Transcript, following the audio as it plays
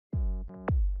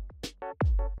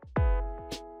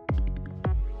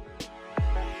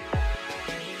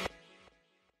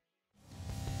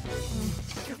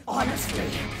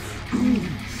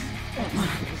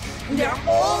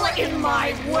in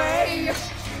my way!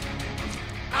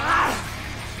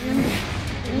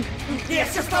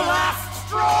 This is the last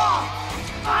straw!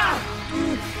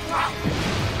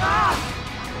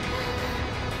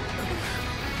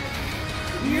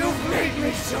 You've made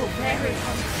me so very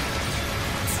hungry.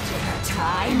 It's dinner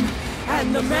time,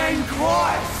 and the main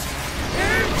course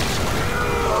is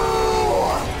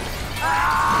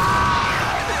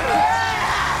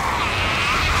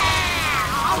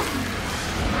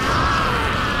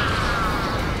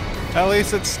At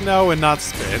least it's snow and not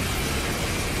spit.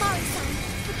 Mari-san,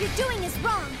 what you're doing is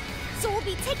wrong. So we'll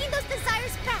be taking those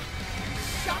desires back.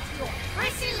 Shut your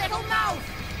prissy little mouth!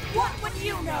 What would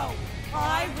you know?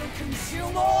 I will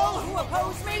consume all who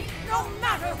oppose me, no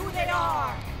matter who they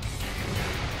are!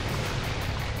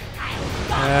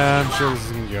 I'm sure this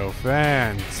is gonna go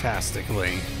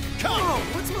fantastically. Oh,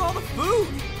 what's with all the food?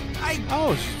 I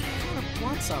Oh, kind of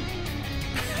want some.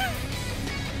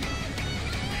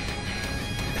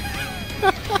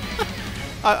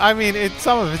 I mean,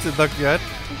 some of it looked good.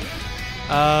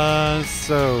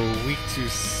 So weak to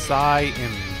Psy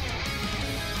and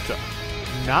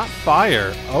not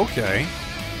fire. Okay.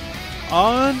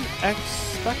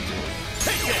 Unexpected.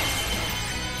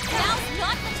 Now's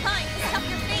not the time to stuff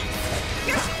your face.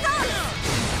 You're stuck!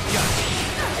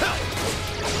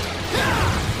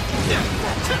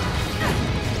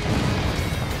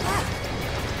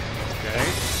 Okay.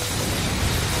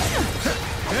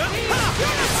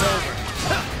 It's over.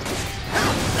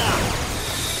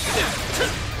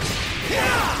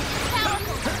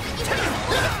 Powerful, but you can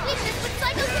exploit its weakness with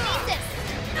psychokinesis.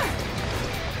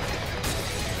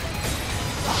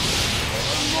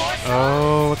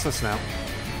 Oh, what's this now?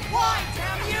 Why,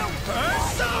 damn you!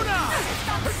 Persona!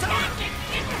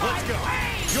 Let's go.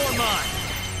 You're mine.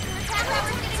 Attack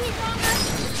hours getting stronger.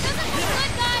 This doesn't look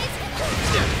good, guys.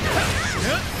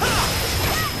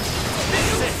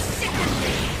 This is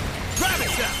grab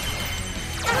it down.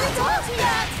 I told you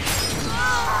that.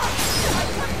 I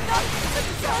could not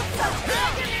deserve such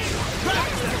agony! Grab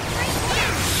it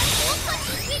down. Looks like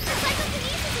he's weak to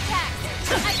psychokinesis attacks.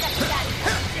 I got you, Daddy.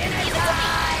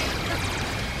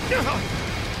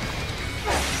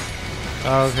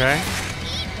 Okay.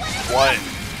 What?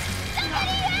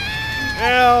 Somebody help!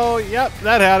 Hell, yep,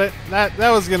 that had it.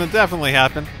 That was gonna definitely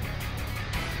happen.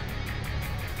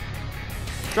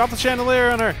 Drop the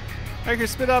chandelier on her. Make her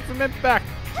spit out the mid back.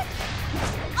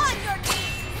 On your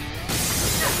knees!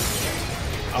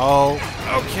 Oh,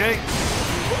 okay.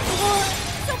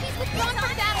 Sophie's withdrawn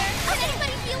from battle. Can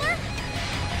anybody heal her?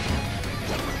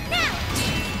 Now!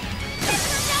 This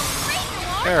turned out great,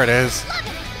 Noir. There it is. Loving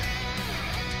it.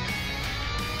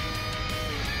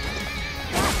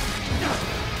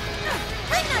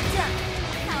 I'm not done.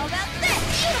 How about this?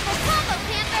 Beautiful combo,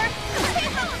 Panther.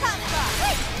 Combo combo.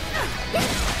 Wait.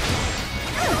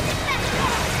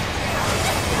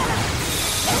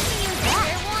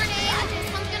 Fair warning. This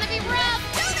one's gonna be rough.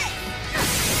 Do this.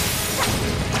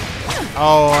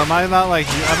 Oh, am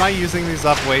I using these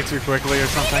up way too quickly or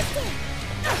something?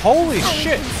 Holy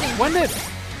shit! When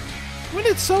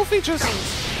did Sophie just?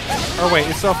 Or wait,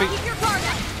 is Sophie? Keep your guard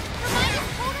up. Your mind is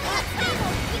totally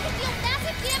unstable. You can deal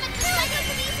massive damage to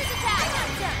psychokinesis attacks.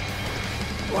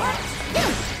 What?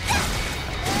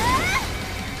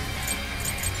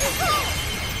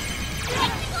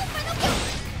 Technical for the win.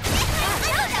 I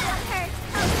know that one hurt.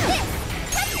 This.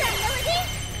 Touch that, Melody.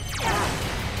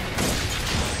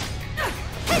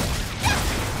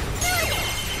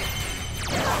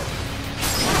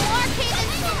 Noir came in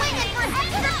swinging for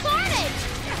extra carnage.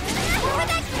 Where would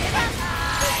that come from?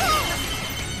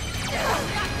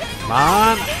 Come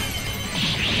on.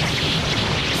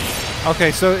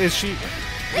 Okay, so is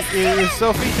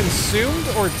Sophie consumed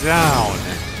or down?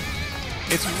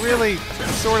 It's really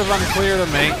sort of unclear to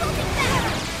me. It's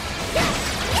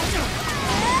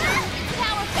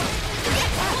powerful. You can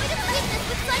exploit its weakness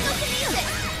with psychokinesis.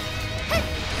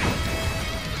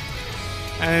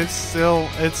 And it's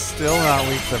still not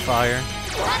weak to fire.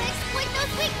 Gotta exploit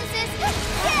those weaknesses.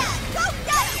 Yeah, go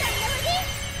get it, Melody.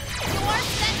 Noir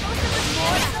spent most of his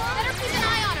force. Better keep an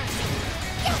eye on her.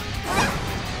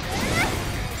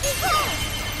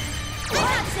 I'm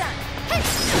not done.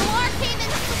 Noir came in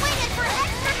swinging for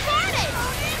extra carnage.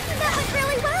 That went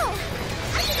really well.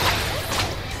 I can do this.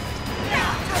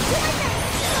 I'll do my best.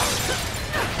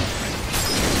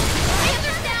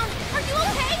 Panther's down. Are you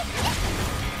okay?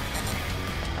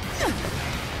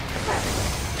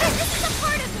 This is a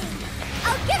part of me.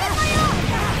 I'll give it my all.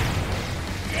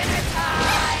 Dinner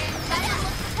time! That one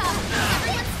looks tough.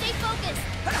 Everyone stay focused.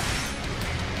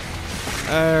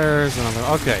 There's another.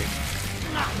 Okay.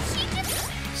 She just...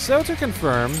 So to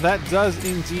confirm, that does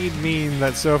indeed mean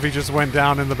that Sophie just went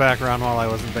down in the background while I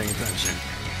wasn't paying attention.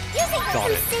 Got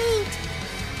it.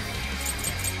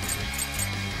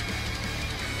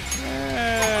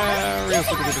 Real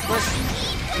super duper quick.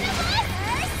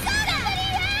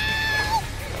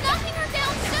 Knocking her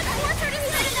down should force her to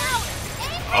spit it out.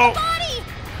 Aim for Oh. the body.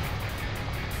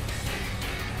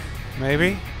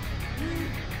 Maybe?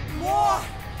 More!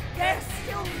 There's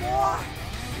still more!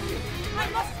 I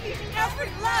must eat every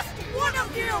last one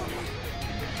of you!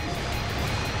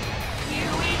 You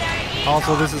either eat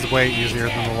Also, or this is be way easier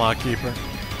than the eaten. Lock Keeper.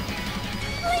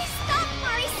 Please stop,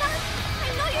 Marisa. I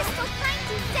know you're still trying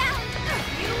to down.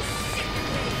 You sick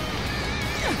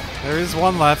There is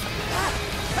one left.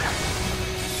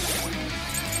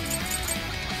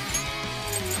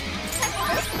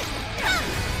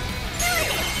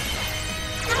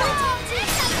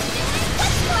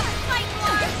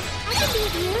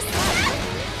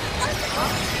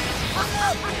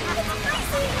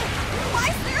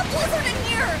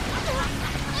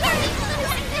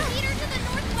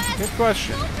 Good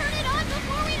question.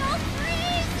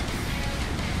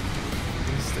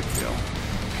 Insta-kill.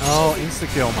 Oh,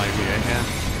 insta-kill might be it, yeah.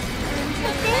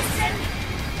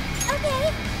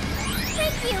 Okay.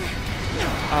 Thank you.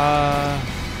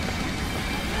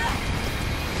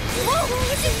 Whoa,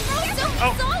 this is so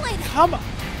solid. Come on.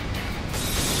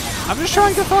 I'm just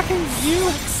trying to fucking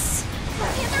use.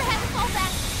 Panther had to fall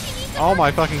back. She needs Oh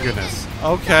my fucking goodness.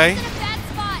 Okay. in a bad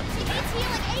spot. She needs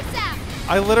healing ASAP.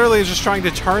 I literally is just trying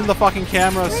to turn the fucking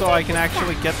camera so I can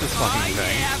actually get this fucking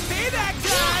thing. Yeah, payback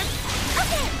time!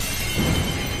 Okay.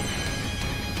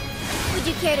 Would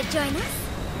you care to join us?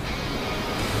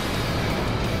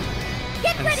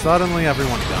 Get And ready. suddenly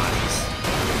everyone dies.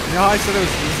 You know how I said it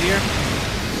was easier?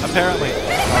 Apparently.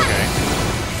 Okay.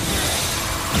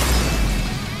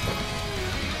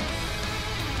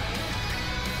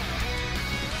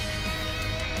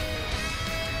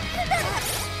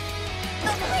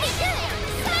 Pretty good.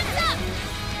 Time's up.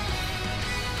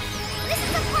 This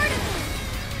is a part of me.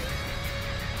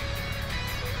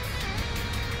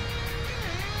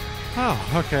 Oh,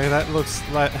 okay. That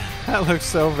looks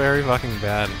so very fucking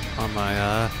bad on my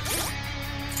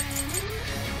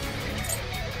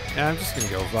Yeah, I'm just gonna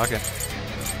go fuck it.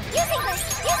 Using this.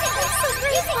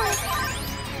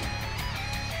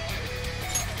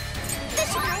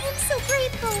 I'm so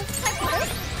grateful.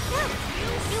 Yeah,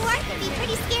 you art can be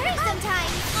pretty scary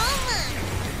sometimes.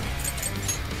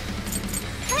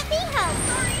 Let me help.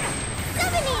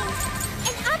 Summoning.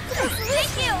 An Optimus.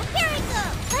 Thank you. Here I go.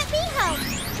 Let me help.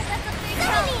 That's a big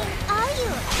Summoning. All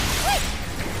you. Quick.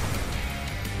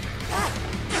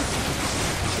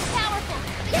 Powerful.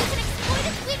 But you can exploit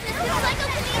its weakness with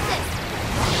psychokinesis.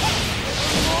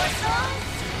 More songs?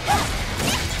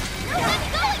 Let's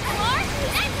go, Lamar!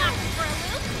 That got me for a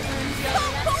loop! So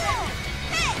cool!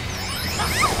 Hey!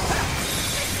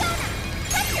 Persona!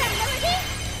 What's your ability?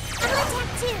 I'll attack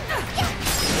too!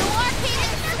 You are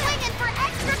Kaden swinging for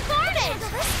extra carnage!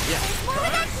 Yeah. There's more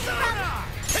where that came from!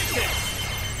 Take this!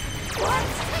 What?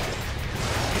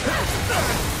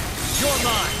 You're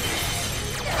mine!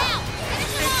 Now!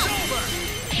 Finish him off!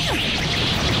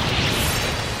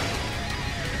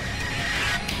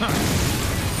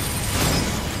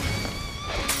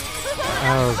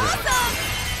 Oh, okay.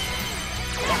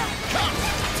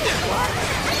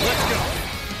 Let's go!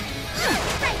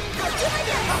 Right, I'll do my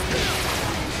best!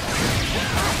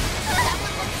 That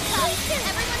one looks tough.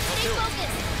 Everyone stay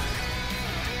focused!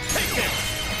 Take this!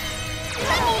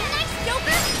 Nice,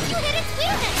 Joker! You hit its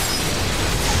weakness!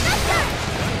 Faster!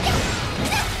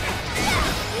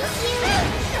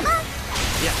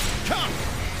 Yeah, come!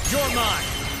 You're mine!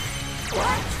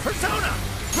 What? Persona!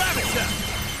 Rabbit!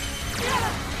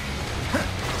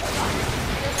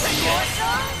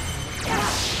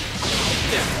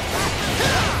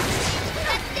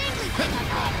 That dangly thing up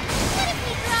there! What if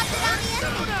we dropped it on the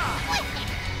enemy?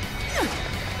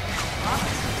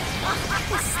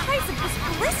 The size of this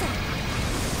blizzard!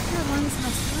 Her lungs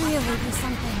must really be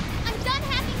something. I'm done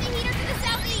hacking the heater to the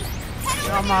southeast! Head over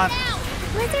Come there on. now!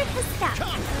 Blizzard has stopped.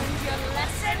 Learned your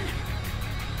lesson?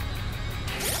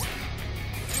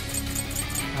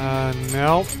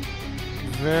 Nope.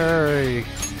 Very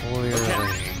clearly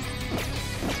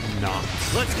not.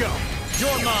 Let's go!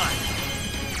 You're mine!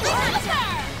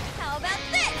 How about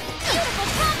this? Beautiful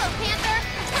combo, Panther!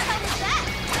 How was that?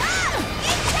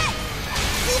 It's hit!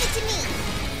 Leave it to me.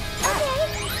 Okay.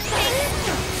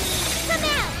 Come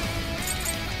out!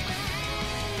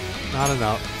 Not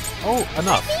enough. Oh,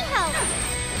 enough. Let me help!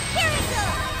 Here we go!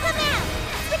 Come out!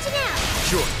 Switching out!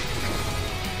 Sure.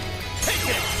 Take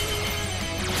this!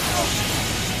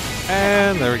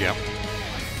 And there we go.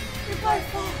 If I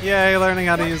fall, Yay, learning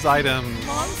how to use items.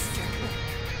 Monster.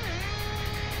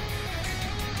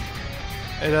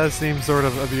 It does seem sort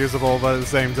of abusable, but at the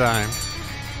same time,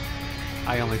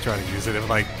 I only try to use it if,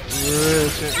 like,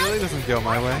 it really doesn't go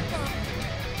my way.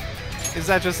 Is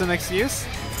that just an excuse?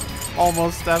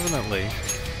 Almost definitely.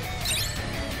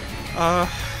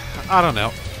 I don't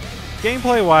know.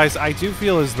 Gameplay-wise, I do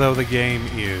feel as though the game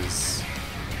is...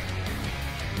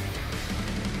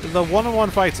 The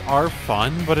one-on-one fights are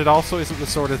fun, but it also isn't the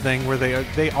sort of thing where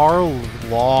they are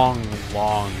long,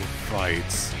 long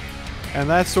fights. And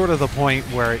that's sort of the point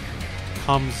where it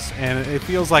comes, and it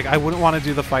feels like I wouldn't want to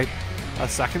do the fight a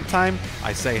second time.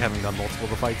 I say having done multiple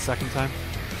the fights second time.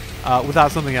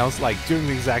 Without something else, like doing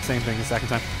the exact same thing a second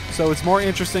time. So it's more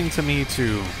interesting to me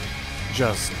to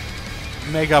just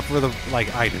make up for the,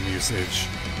 like, item usage,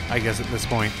 I guess, at this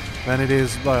point, than it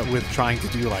is with trying to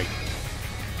do, like,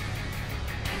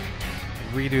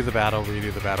 redo the battle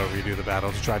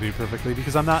to try to do perfectly,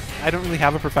 because I don't really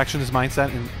have a perfectionist mindset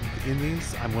in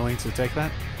these. I'm willing to take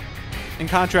that. In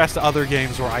contrast to other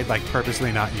games where I'd, like,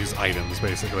 purposely not use items,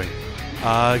 basically.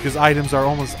 Because items are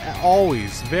almost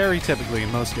always, very typically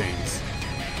in most games,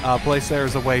 placed there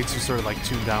as a way to sort of, like,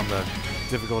 tune down the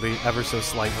difficulty ever so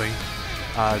slightly,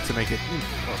 to make it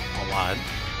a lot,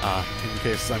 in the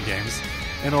case of some games,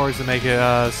 in order to make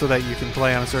it so that you can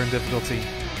play on a certain difficulty,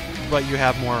 but you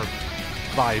have more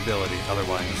viability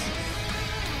otherwise.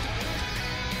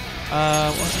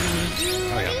 I've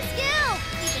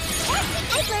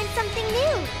learned something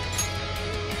new.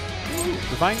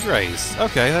 Divine Grace.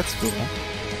 Okay, that's cool.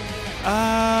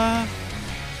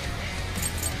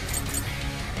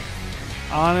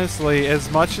 Honestly, as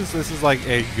much as this is, like,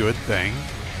 a good thing,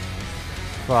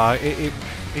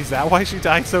 is that why she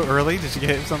died so early? Did she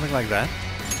get something like that?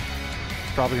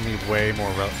 It's probably gonna be way more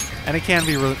relevant. And it can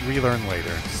be relearned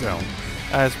later, so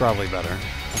that's probably better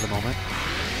at the moment.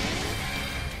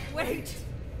 Wait.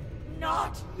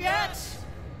 Not yet.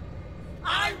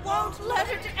 I won't let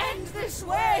it end this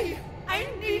way. I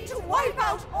need to wipe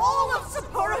out all of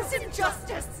Sapporo's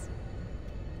injustice.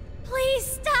 Please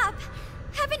stop.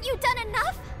 Haven't you done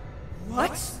enough?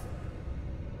 What?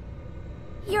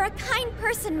 You're a kind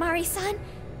person, Mari-san,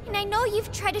 and I know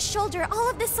you've tried to shoulder all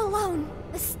of this alone.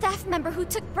 The staff member who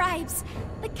took bribes,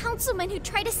 the councilman who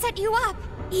tried to set you up,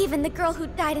 even the girl who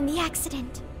died in the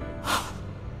accident.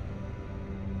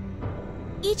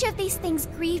 Each of these things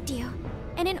grieved you,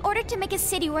 and in order to make a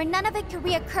city where none of it could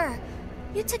reoccur,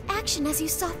 you took action as you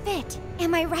saw fit.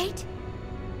 Am I right?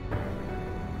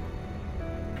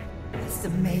 As the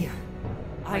mayor,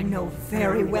 I know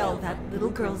very well that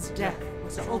little girl's death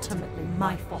was ultimately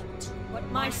my fault.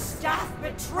 But my staff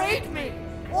betrayed me,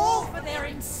 all for their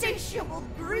insatiable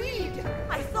greed.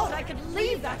 I thought I could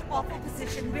leave that awful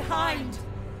position behind.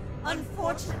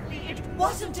 Unfortunately, it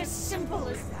wasn't as simple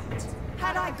as that.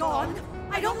 Had I gone,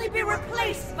 I'd only be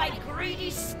replaced by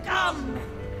greedy scum.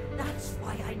 That's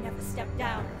why I never stepped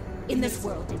down. In this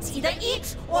world, it's either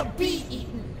eat or be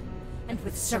eaten. And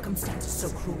with circumstances so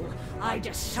cruel, I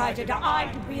decided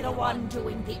I'd be the one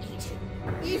doing the eating.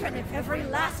 Even if every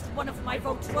last one of my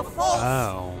votes were false,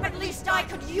 at least I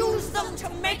could use them to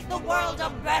make the world a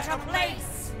better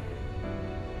place.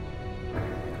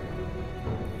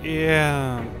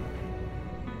 Yeah.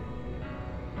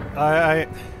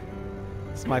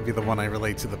 This might be the one I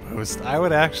relate to the most. I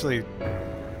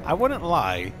wouldn't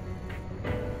lie.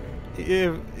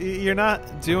 You're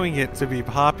not doing it to be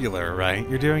popular, right?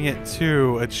 You're doing it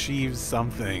to achieve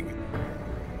something.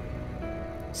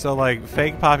 So, like,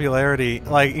 fake popularity,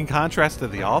 like, in contrast to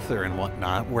the author and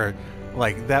whatnot, where,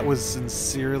 like, that was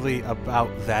sincerely about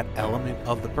that element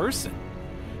of the person.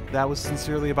 That was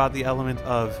sincerely about the element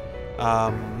of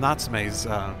Natsume's,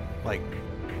 like,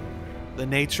 the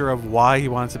nature of why he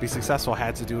wanted to be successful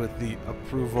had to do with the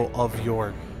approval of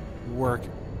your work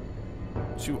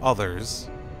to others.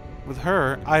 With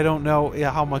her, I don't know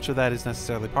how much of that is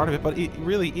necessarily part of it, but it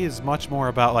really is much more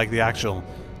about, like, the actual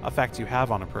effect you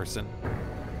have on a person.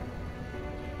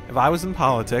 If I was in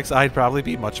politics, I'd probably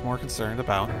be much more concerned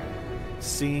about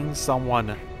seeing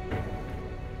someone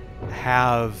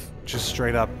just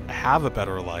straight up have a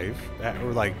better life,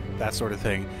 or, like, that sort of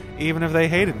thing, even if they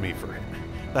hated me for it.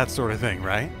 That sort of thing,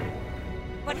 right?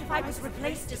 But if I was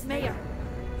replaced as mayor,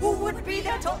 who would be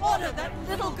there to honor that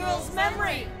little girl's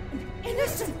memory? An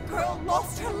innocent girl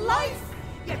lost her life,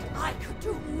 yet I could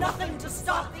do nothing to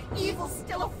stop the evil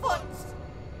still afoot.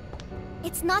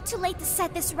 It's not too late to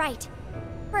set this right.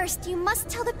 First, you must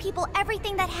tell the people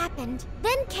everything that happened.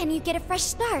 Then can you get a fresh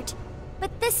start?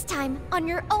 But this time, on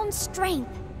your own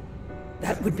strength.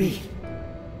 That would be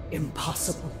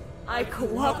impossible. I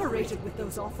cooperated with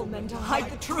those awful men to hide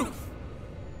the truth.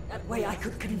 That way I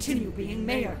could continue being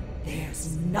mayor.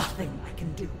 There's nothing I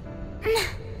can do.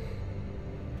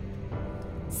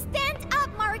 Stand up,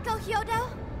 Mariko Hyodo!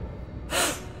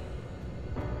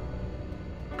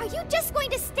 Are you just going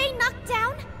to stay knocked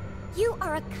down? You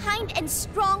are a kind and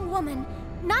strong woman,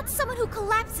 not someone who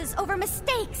collapses over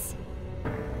mistakes.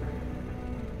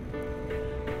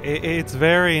 It's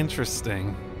very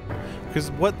interesting.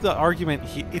 Because what the argument...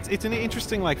 It's an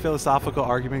interesting, like, philosophical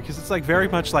argument, because it's, like, very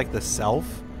much like the self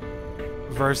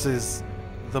versus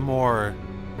the more,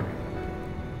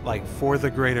 like, for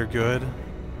the greater good.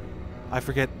 I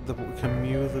forget the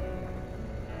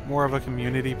more of a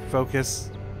community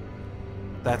focus,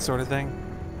 that sort of thing.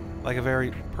 Like a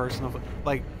very personal,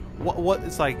 like, what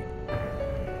it's like,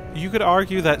 you could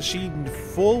argue that she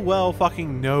full well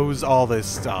fucking knows all this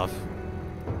stuff,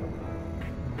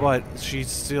 but she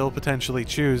still potentially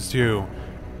choose to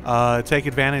take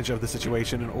advantage of the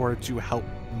situation in order to help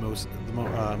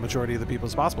the majority of the people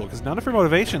as possible, because none of her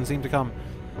motivations seem to come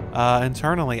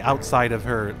internally outside of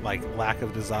her, like, lack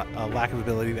of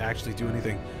ability to actually do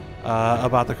anything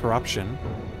about the corruption.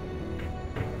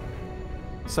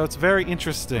 So it's very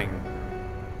interesting.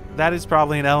 That is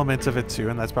probably an element of it too,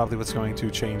 and that's probably what's going to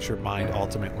change her mind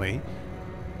ultimately.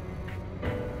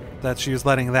 That she is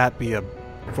letting that be a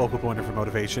focal point of her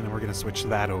motivation, and we're going to switch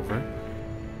that over.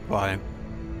 But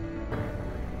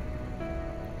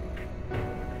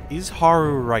is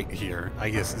Haru right here, I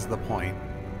guess, is the point.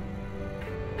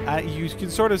 You can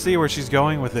sort of see where she's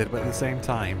going with it, but at the same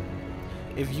time,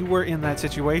 if you were in that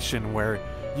situation where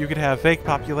you could have fake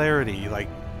popularity, like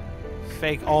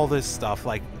fake all this stuff,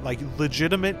 like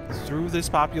legitimate, through this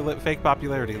fake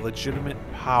popularity, legitimate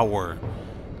power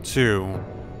to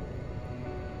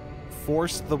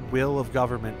force the will of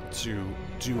government to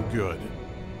do good.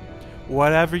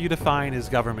 Whatever you define as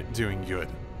government doing good,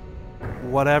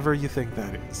 whatever you think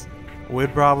that is.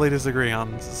 We'd probably disagree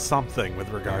on something with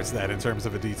regards to that in terms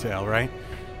of a detail, right?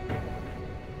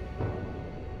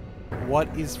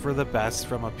 What is for the best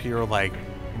from a pure, like,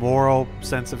 moral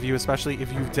sense of view, especially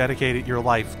if you've dedicated your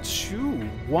life to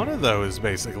one of those,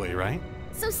 basically, right?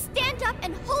 So stand up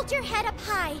and hold your head up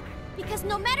high, because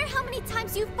no matter how many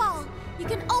times you fall, you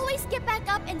can always get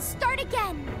back up and start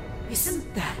again.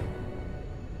 Isn't that...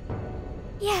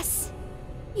 Yes.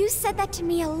 You said that to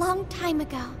me a long time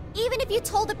ago. Even if you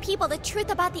told the people the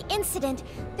truth about the incident,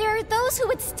 there are those who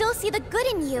would still see the good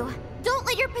in you. Don't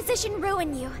let your position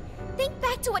ruin you. Think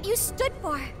back to what you stood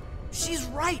for. She's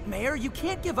right, Mayor. You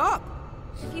can't give up.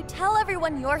 If you tell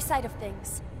everyone your side of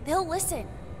things, they'll listen.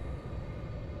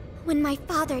 When my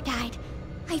father died,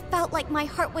 I felt like my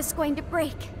heart was going to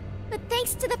break. But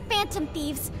thanks to the Phantom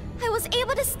Thieves, I was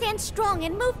able to stand strong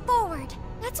and move forward.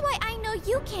 That's why I know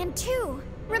you can too.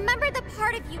 Remember the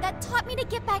part of you that taught me to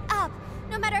get back up,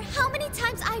 no matter how many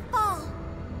times I fall.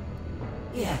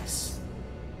 Yes.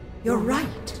 You're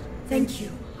right. Thank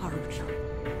you, Haruka.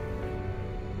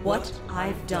 What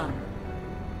I've done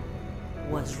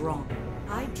was wrong.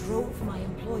 I drove my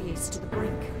employees to the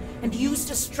brink and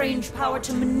used a strange power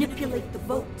to manipulate the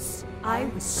votes. I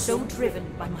was so driven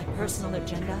by my personal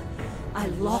agenda, I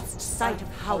lost sight of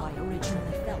how I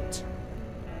originally felt.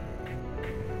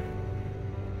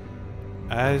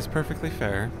 That is perfectly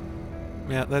fair.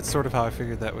 Yeah, that's sort of how I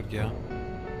figured that would go.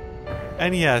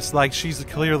 And yes, like, she's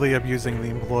clearly abusing the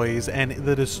employees, and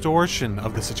the distortion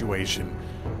of the situation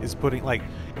is putting, like,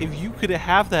 if you could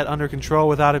have that under control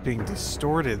without it being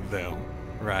distorted, though,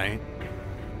 right?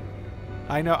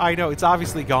 I know, it's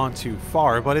obviously gone too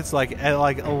far, but it's like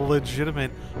a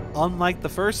legitimate, unlike the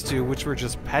first two, which were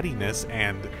just pettiness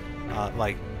and,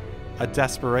 like, a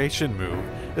desperation move.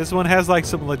 This one has, like,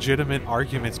 some legitimate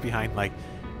arguments behind, like,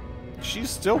 she's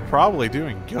still probably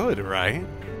doing good, right?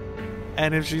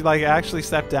 And if she, like, actually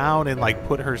stepped down and, like,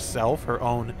 put herself, her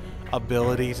own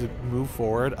ability to move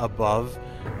forward above,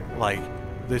 like,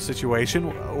 this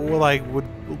situation, like, would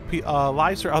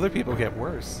lives for other people get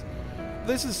worse?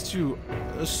 This is to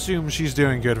assume she's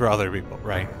doing good for other people,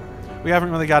 right? We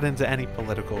haven't really got into any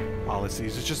political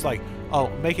policies. It's just like, oh,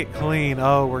 make it clean.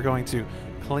 Oh, we're going to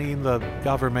clean the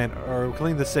government or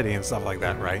clean the city and stuff like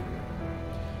that, right?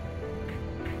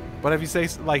 But if you say,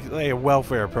 like, a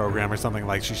welfare program or something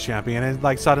like she's championing, and,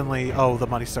 like, suddenly, oh, the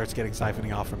money starts getting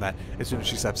siphoning off from that as soon as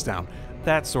she steps down.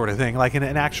 That sort of thing, like in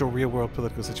an actual real-world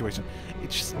political situation.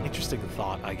 It's just an interesting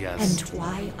thought, I guess. And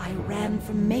why I ran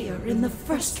for mayor in the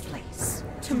first place.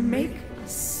 To make a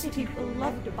city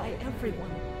beloved by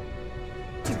everyone.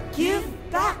 To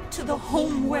give back to the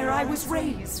home where I was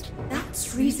raised.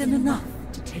 That's reason enough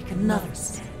to take another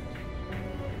stand.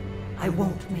 I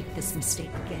won't make this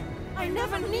mistake again. I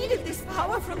never needed this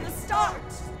power from the start.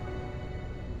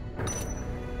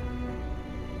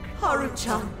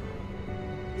 Haru-chan,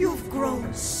 you've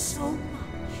grown so much.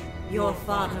 Your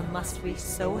father must be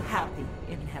so happy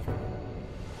in heaven.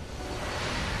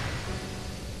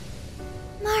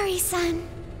 Mari-san.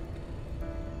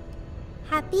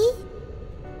 Happy?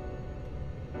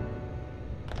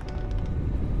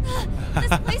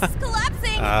 This place is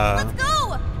collapsing! Let's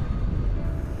go!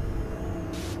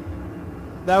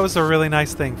 That was a really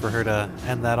nice thing for her to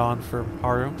end that on for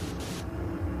Haru.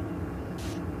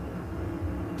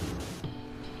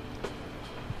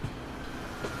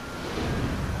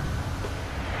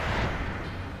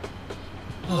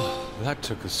 That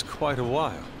took us quite a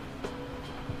while.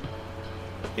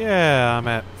 Yeah, I'm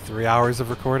at 3 hours of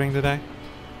recording today.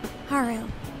 Haru,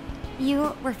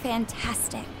 you were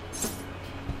fantastic.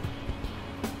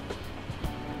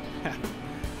 That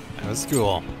was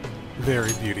cool.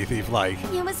 Very Beauty Thief-like.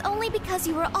 It was only because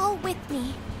you were all with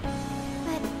me.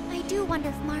 But I do wonder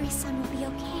if Mari-san will be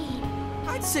okay.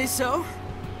 I'd say so.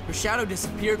 Her shadow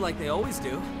disappeared like they always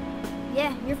do.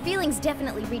 Yeah, your feelings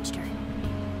definitely reached her.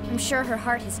 I'm sure her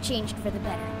heart has changed for the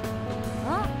better.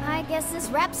 Well, I guess this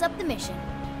wraps up the mission.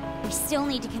 We still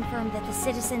need to confirm that the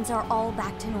citizens are all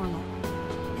back to normal.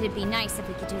 It'd be nice if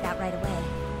we could do that right away.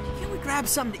 Can't we grab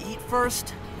something to eat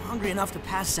first? I'm hungry enough to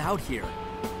pass out here.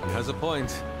 He has a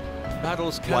point.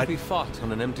 Battles can't What? be fought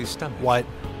on an empty stomach. What?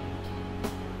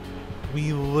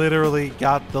 We literally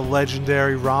got the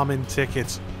legendary ramen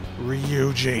tickets,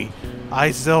 Ryuji.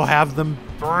 I still have them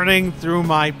burning through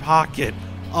my pocket,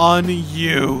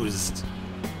 unused.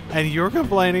 And you're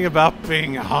complaining about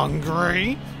being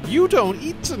hungry? You don't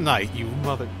eat tonight, you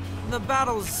mother... The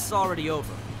battle's already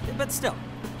over, but still.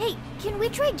 Hey, can we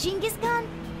try Genghis Khan?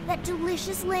 That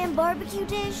delicious lamb barbecue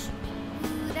dish?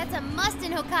 Ooh, that's a must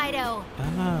in Hokkaido.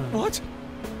 What?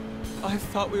 I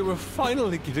thought we were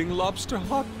finally getting lobster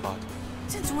hot pot.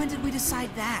 Since when did we decide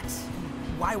that?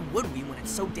 Why would we when it's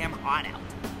so damn hot out?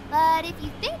 But if you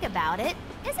think about it,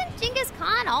 isn't Genghis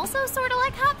Khan also sort of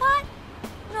like hot pot?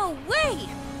 No way!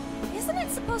 Isn't it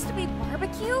supposed to be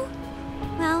barbecue?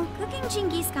 Well, cooking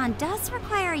Genghis Khan does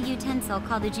require a utensil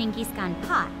called a Genghis Khan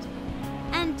pot.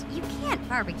 And you can't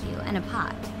barbecue in a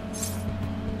pot.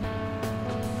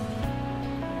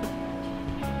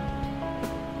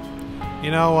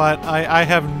 You know what? I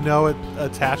have no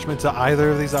attachment to either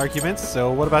of these arguments,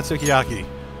 so what about sukiyaki?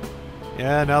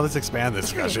 Yeah, now let's expand the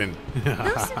discussion. Though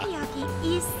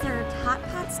sukiyaki is served hot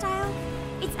pot style,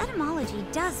 its etymology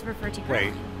does refer to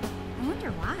grilling. I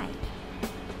wonder why.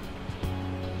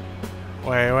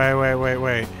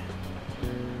 Wait.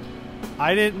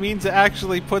 I didn't mean to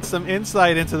actually put some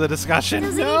insight into the discussion.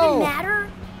 Does it even matter?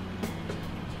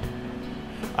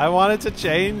 I wanted to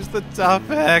change the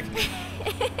topic.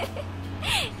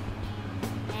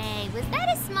 Hey, was that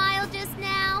a smile just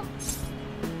now?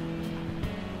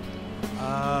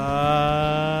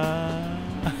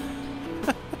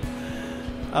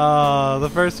 Oh, the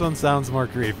first one sounds more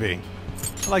creepy.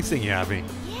 I like seeing you happy.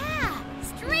 Yeah,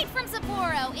 straight from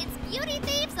Sapporo, it's Beauty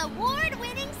Thief's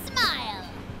award-winning smile.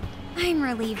 I'm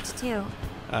relieved too.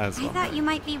 That's I thought you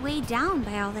might be weighed down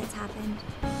by all that's happened.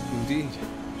 Indeed.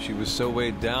 She was so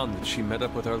weighed down that she met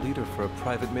up with our leader for a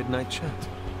private midnight chat.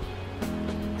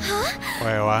 Huh?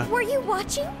 Wait, what? Were you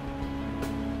watching?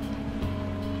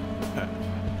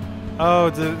 Oh,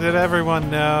 did everyone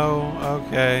know?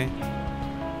 Okay.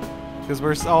 Because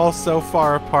we're all so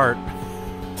far apart.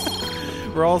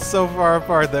 We're all so far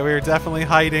apart that we are definitely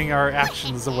hiding our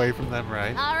actions away from them,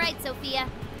 right? All right, Sophia.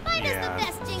 Find us Yeah, the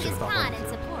best Genghis should've thought Khan that in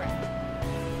too.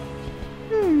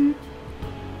 Sapporo.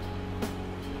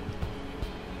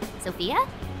 Sophia?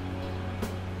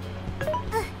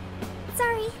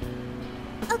 Sorry.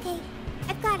 Okay,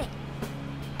 I've got it.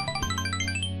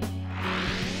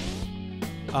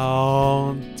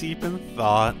 Oh, deep in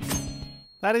thought.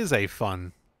 That is a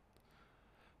fun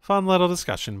little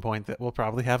discussion point that we'll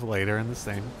probably have later in the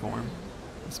same form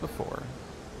as before.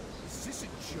 Is this a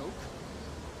joke?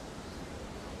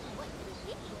 What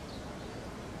could it be?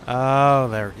 Oh,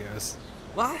 there it goes.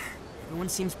 Well, everyone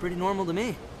seems pretty normal to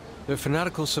me. Their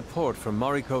fanatical support for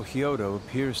Mariko Hyodo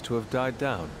appears to have died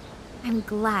down. I'm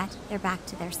glad they're back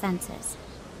to their senses.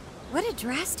 What a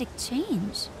drastic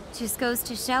change. Just goes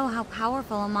to show how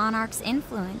powerful a monarch's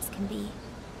influence can be.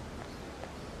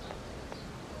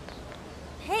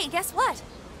 Hey, guess what?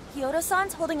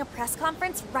 Kyoto-san's holding a press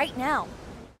conference right now.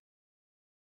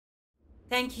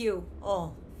 Thank you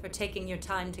all for taking your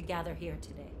time to gather here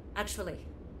today. Actually,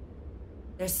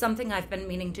 there's something I've been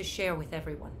meaning to share with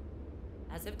everyone.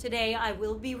 As of today, I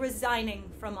will be resigning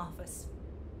from office.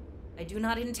 I do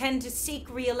not intend to seek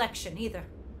re-election either.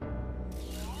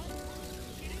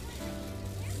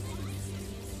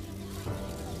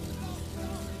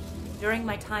 During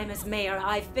my time as mayor,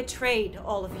 I've betrayed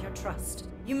all of your trust.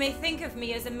 You may think of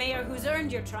me as a mayor who's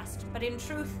earned your trust, but in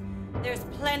truth, there's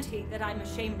plenty that I'm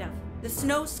ashamed of. The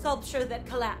snow sculpture that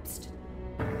collapsed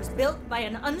was built by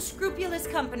an unscrupulous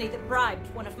company that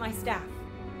bribed one of my staff.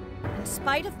 In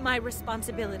spite of my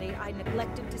responsibility, I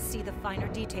neglected to see the finer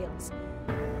details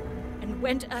and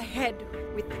went ahead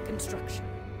with the construction.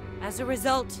 As a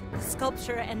result, the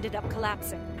sculpture ended up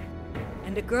collapsing,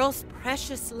 and a girl's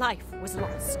precious life was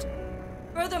lost.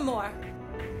 Furthermore,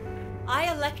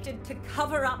 I elected to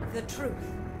cover up the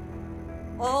truth,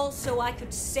 all so I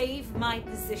could save my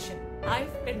position.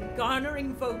 I've been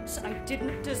garnering votes I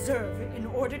didn't deserve in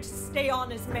order to stay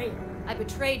on as mayor. I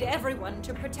betrayed everyone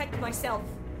to protect myself,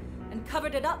 and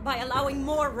covered it up by allowing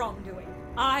more wrongdoing.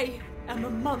 I am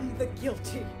among the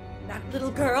guilty. That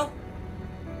little girl,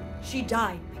 she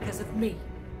died because of me.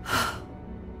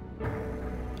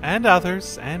 And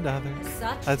others, and others. As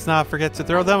such, Let's not forget to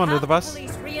throw them under the bus.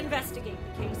 Police reinvestigate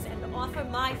the case and offer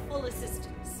my full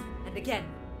assistance. And again,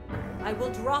 I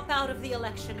will drop out of the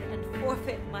election and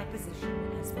forfeit my position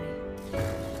as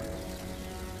mayor.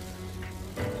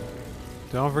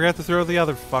 Don't forget to throw the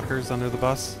other fuckers under the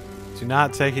bus. Do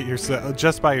not take it yourself,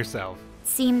 just by yourself.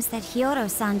 Seems that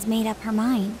Hyodo-san's made up her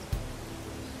mind.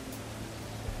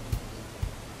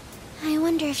 I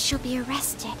wonder if she'll be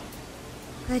arrested.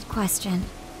 Good question.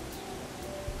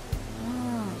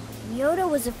 Yoda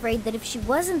was afraid that if she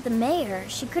wasn't the mayor,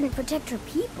 she couldn't protect her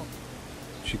people.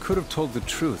 She could have told the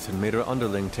truth and made her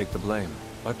underling take the blame,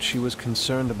 but she was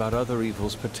concerned about other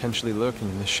evils potentially lurking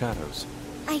in the shadows.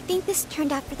 I think this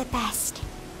turned out for the best.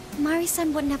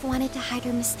 Mari-san wouldn't have wanted to hide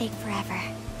her mistake forever.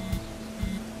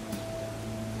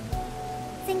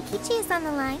 Zenkichi is on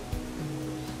the line.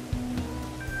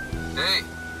 Hey,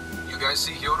 you guys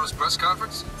see Hyodo's press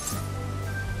conference?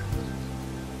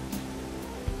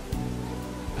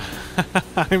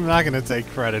 I'm not gonna take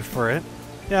credit for it.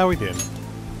 Yeah, we did.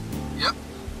 Yep,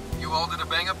 you all did a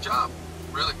bang-up job.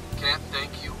 Really, can't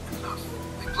thank you enough.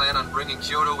 They plan on bringing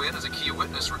Kyoto in as a key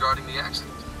witness regarding the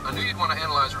accident. I knew you'd want to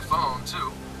analyze her phone,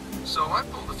 too. So I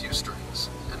pulled a few strings,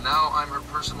 and now I'm her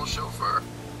personal chauffeur.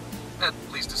 At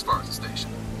least as far as the station.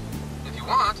 If you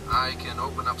want, I can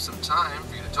open up some time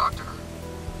for you to talk to her.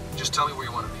 Just tell me where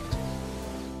you want to meet.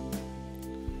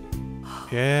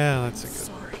 Yeah, that's a good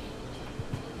Sorry.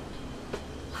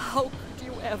 How could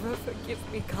you ever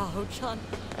forgive me, Kaho-chan?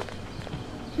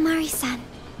 Mari-san.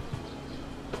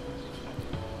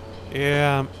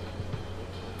 Yeah.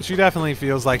 She definitely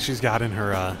feels like she's gotten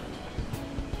her,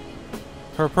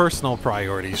 her personal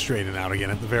priorities straightened out again,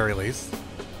 at the very least.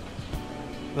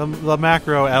 The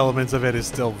macro elements of it is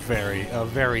still a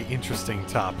very interesting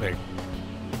topic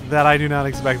that I do not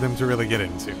expect them to really get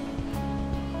into.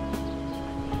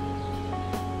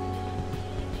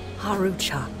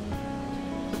 Haru-chan.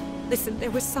 Listen,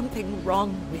 there was something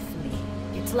wrong with me.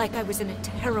 It's like I was in a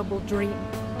terrible dream.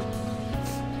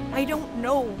 I don't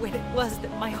know when it was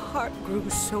that my heart grew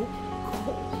so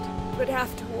cold, but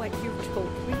after what you told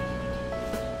me,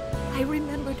 I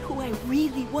remembered who I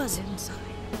really was inside.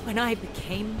 When I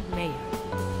became mayor,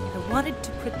 I wanted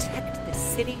to protect the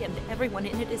city and everyone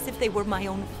in it as if they were my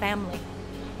own family.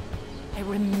 I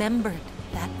remembered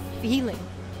that feeling.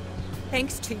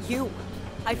 Thanks to you,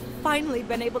 I've finally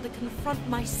been able to confront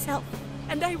myself,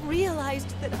 and I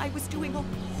realized that I was doing a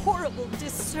horrible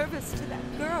disservice to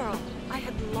that girl. I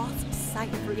had lost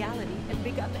sight of reality and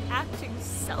begun acting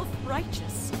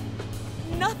self-righteous.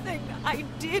 Nothing I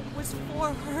did was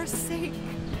for her sake.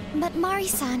 But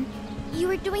Mari-san, you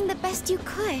were doing the best you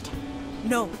could.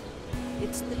 No,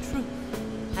 it's the truth.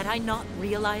 Had I not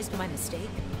realized my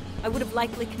mistake, I would have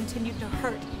likely continued to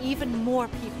hurt even more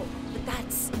people. But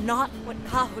that's not what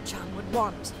Kaho-chan would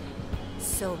want.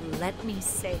 So let me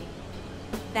say,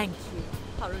 thank you,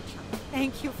 Haru-chan.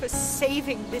 Thank you for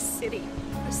saving this city,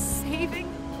 for saving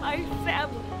my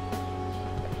family.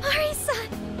 Mari-san!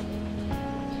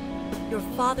 Your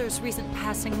father's recent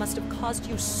passing must have caused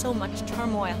you so much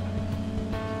turmoil.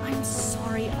 I'm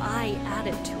sorry I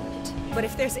added to it. But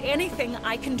if there's anything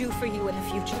I can do for you in the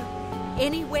future,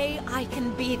 any way I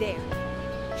can be there,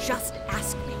 just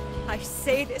ask me. I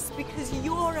say this because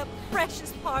you're a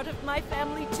precious part of my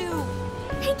family too.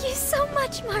 Thank you so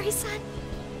much, Mari-san.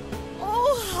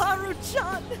 Oh,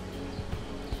 Haru-chan!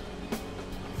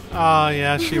 Oh,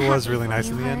 yeah, she was really nice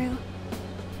in the end.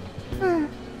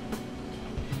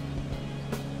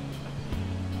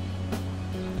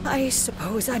 I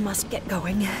suppose I must get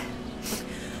going.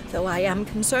 Though I am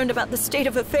concerned about the state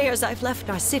of affairs I've left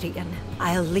our city, and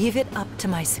I'll leave it up to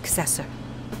my successor.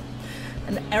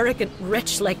 An arrogant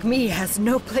wretch like me has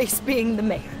no place being the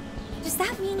mayor. Does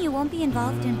that mean you won't be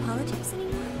involved in politics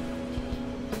anymore?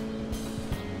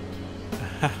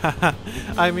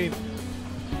 I mean,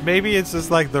 maybe it's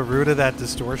just like the root of that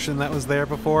distortion that was there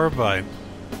before, but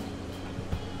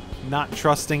not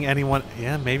trusting anyone.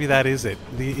 Yeah, maybe that is it.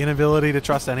 The inability to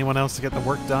trust anyone else to get the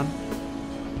work done.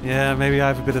 Yeah, maybe I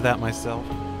have a bit of that myself.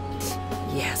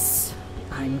 Yes,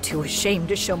 I'm too ashamed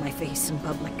to show my face in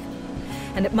public.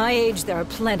 And at my age, there are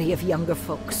plenty of younger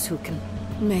folks who can...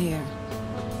 Mayor.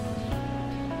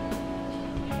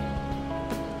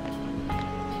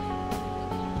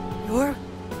 You're...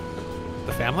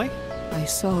 The family? I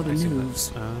saw the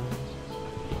news. Oh.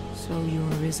 So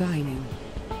you're resigning.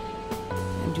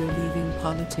 And you're leaving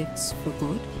politics for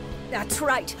good? That's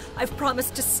right. I've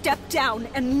promised to step down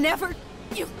and never...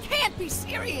 You can't be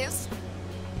serious!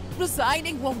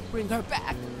 Resigning won't bring her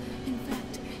back. In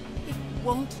fact, it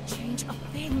won't change a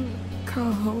thing.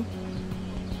 Carl.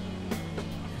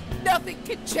 Nothing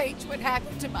can change what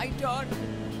happened to my daughter.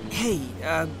 Hey,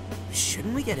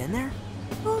 shouldn't we get in there?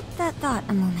 Hold that thought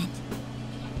a moment.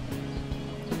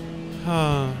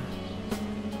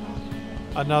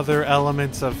 Another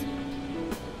element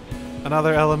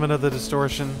of the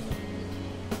distortion.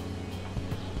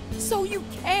 So you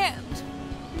can't.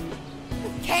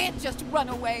 You can't just run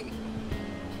away.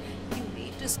 You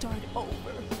need to start over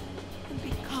and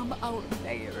become our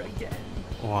mayor again.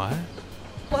 What?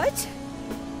 What?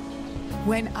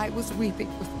 When I was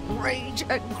weeping with rage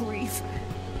and grief,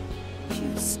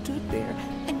 you stood there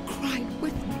and cried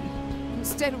with me.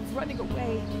 Instead of running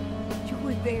away, you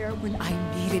were there when I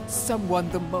needed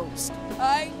someone the most.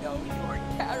 I know your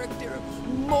character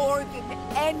more than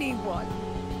anyone.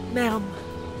 Ma'am,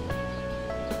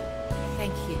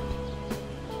 thank you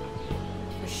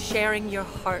for sharing your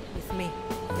heart with me.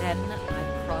 Then I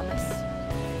promise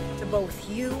to both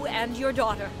you and your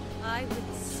daughter, I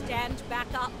would stand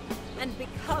back up and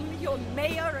become your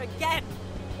mayor again.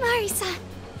 Marisa.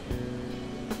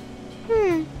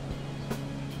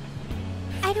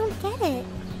 I don't get it.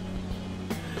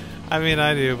 I mean,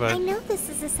 I do, but... I know this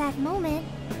is a sad moment.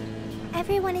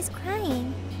 Everyone is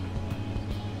crying.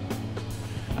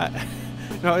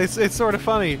 No, it's sort of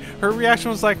funny. Her reaction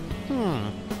was like,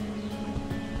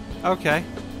 okay.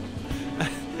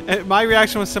 And my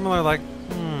reaction was similar, like,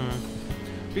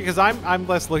 because I'm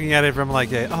less looking at it from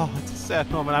like it's a sad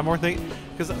moment. I'm more thinking,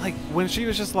 because like when she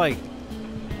was just like,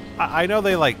 I know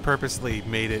they like purposely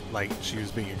made it like she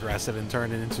was being aggressive and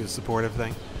turned it into a supportive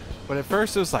thing, but at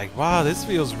first it was like, wow, this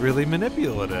feels really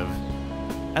manipulative,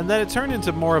 and then it turned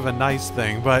into more of a nice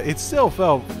thing, but it still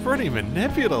felt pretty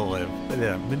manipulative.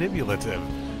 Yeah, manipulative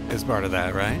is part of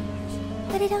that, right?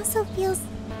 But it also feels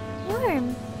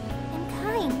warm and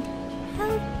kind. How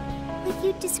would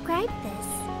you describe this?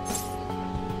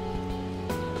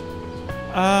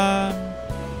 I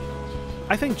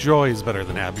think joy is better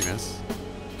than happiness.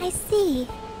 I see.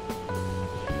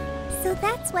 So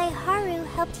that's why Haru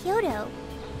helped Hyodo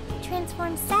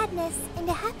transform sadness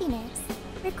into happiness,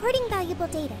 recording valuable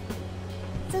data.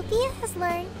 Sophia has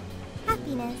learned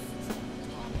happiness.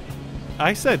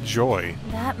 I said joy.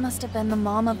 That must have been the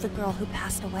mom of the girl who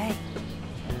passed away.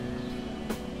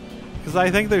 Because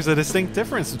I think there's a distinct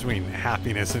difference between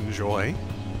happiness and joy.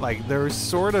 Like, they're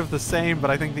sort of the same, but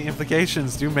I think the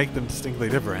implications do make them distinctly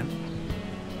different.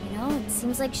 You know, it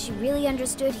seems like she really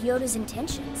understood Hyodo's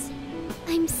intentions.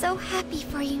 I'm so happy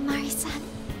for you, Marisa.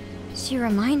 She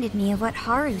reminded me of what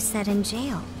Haru said in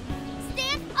jail.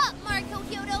 Stand up, Mariko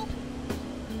Hyodo!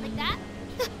 Like that?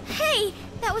 Hey!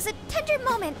 That was a tender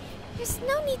moment. There's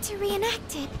no need to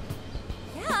reenact it.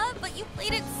 Yeah, but you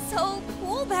played it so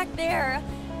cool back there.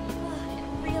 It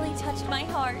really touched my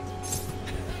heart.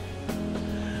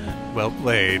 Well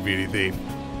played, Beauty Thief.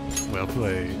 Well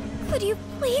played. Could you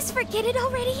please forget it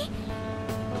already?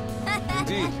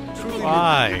 Indeed, truly.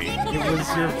 Why? It was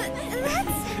your...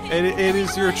 It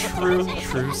is your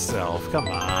true self. Come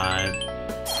on.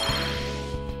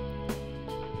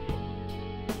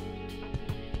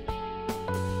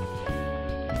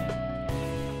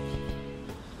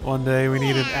 One day we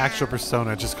need an actual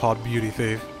persona just called Beauty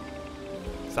Thief.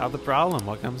 Solve the problem.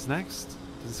 What comes next?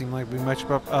 Doesn't seem like we're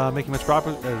making much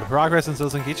progress until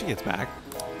Senkichi gets back.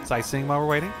 Sightseeing while we're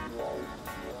waiting?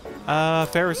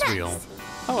 Ferris wheel.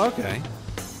 Oh, okay.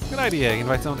 Good idea.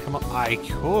 Invite someone to come up. I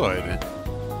could.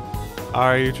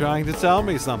 Are you trying to tell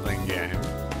me something, game?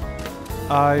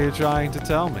 Are you trying to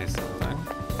tell me something?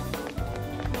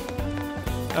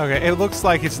 Okay, it looks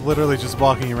like it's literally just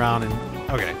walking around and...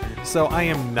 Okay, so I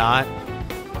am not...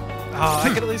 Oh, I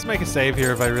could at least make a save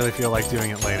here if I really feel like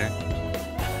doing it later.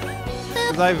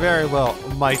 Because I very well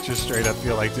might just straight up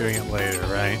feel like doing it later,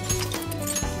 right?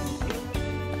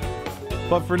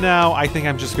 But for now, I think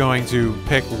I'm just going to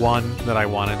pick one that I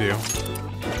want to do.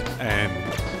 And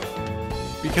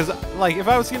Because, like, if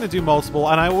I was going to do multiple,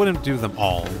 and I wouldn't do them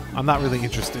all. I'm not really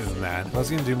interested in that. If I was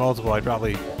going to do multiple, I'd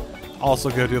probably also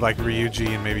go do, like, Ryuji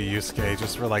and maybe Yusuke,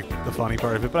 just for, like, the funny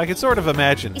part of it. But I could sort of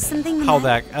imagine how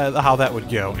that would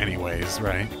go anyways,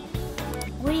 right?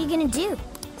 What are you gonna do?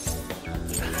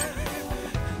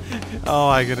 Oh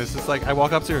my goodness, it's like, I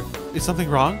walk up to her, is something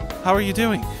wrong? How are you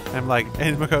doing? And I'm like,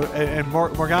 and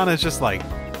Morgana's just like,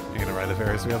 you gonna ride the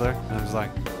Ferris wheel there? And I'm just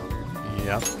like,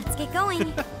 yep. Let's get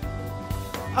going.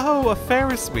 Oh, a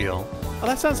Ferris wheel. Oh,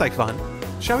 that sounds like fun.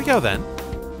 Shall we go then?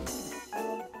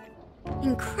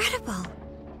 Incredible.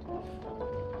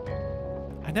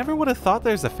 I never would have thought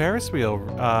there's a Ferris wheel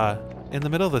in the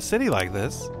middle of the city like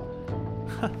this.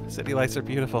 City lights are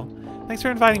beautiful. Thanks for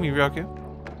inviting me, Roku.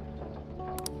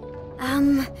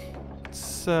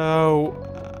 So,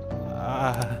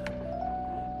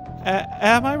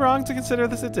 am I wrong to consider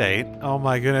this a date? Oh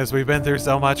my goodness, we've been through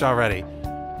so much already.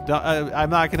 I'm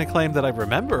not going to claim that I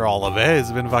remember all of it.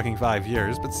 It's been fucking 5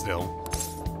 years, but still.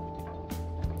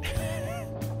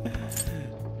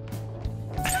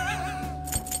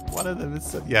 One of them is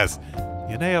said, yes,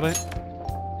 you nailed it.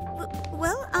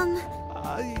 Well,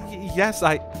 yes,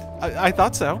 I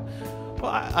thought so.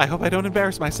 Well, I hope I don't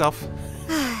embarrass myself.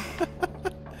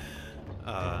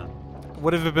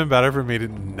 Would have it been better for me to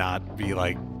not be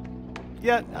like...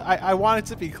 Yeah, I wanted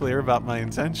to be clear about my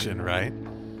intention, right?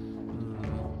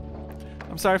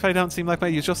 I'm sorry if I don't seem like my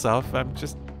usual self. I'm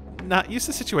just not used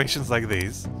to situations like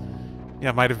these. Yeah,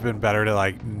 it might have been better to,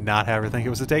 like, not have her think it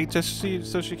was a date just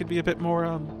so she could be a bit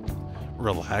more,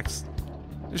 relaxed.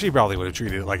 She probably would have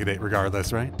treated it like a date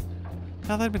regardless, right?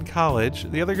 Now that I'm in college,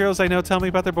 the other girls I know tell me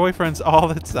about their boyfriends all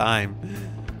the time.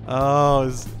 Oh,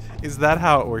 is that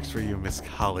how it works for you, Miss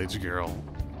College Girl?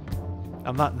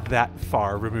 I'm not that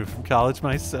far removed from college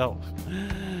myself.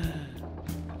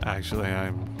 Actually,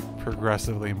 I'm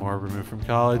progressively more removed from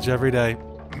college every day.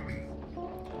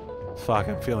 Fuck,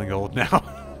 I'm feeling old now.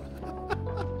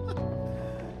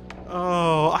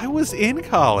 Oh, I was in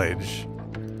college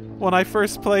when I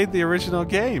first played the original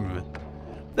game.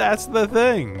 That's the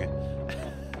thing.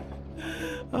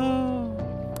 Oh.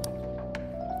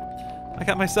 I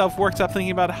got myself worked up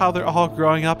thinking about how they're all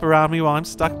growing up around me while I'm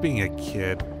stuck being a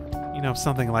kid. You know,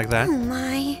 something like that. Oh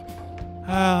my.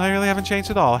 I really haven't changed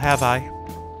at all, have I?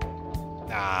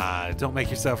 Ah, don't make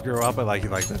yourself grow up. I like you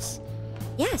like this.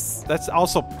 Yes. That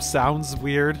also sounds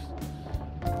weird,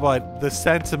 but the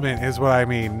sentiment is what I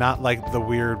mean, not like the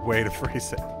weird way to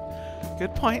phrase it.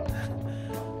 Good point.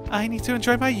 I need to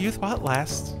enjoy my youth while it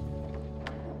lasts.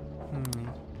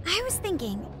 I was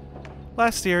thinking...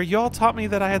 Last year, you all taught me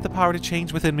that I had the power to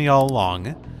change within me all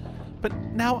along. But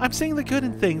now I'm seeing the good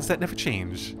in things that never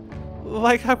change.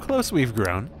 Like how close we've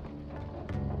grown.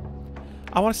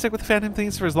 I want to stick with Phantom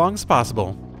Thieves for as long as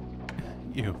possible.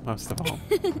 You, most of all.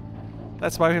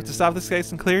 That's why we have to solve this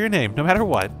case and clear your name, no matter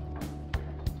what.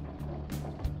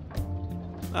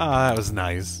 Ah, that was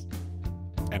nice.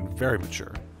 And very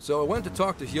mature. So I went to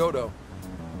talk to Hyodo,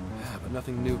 but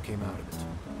nothing new came out of it.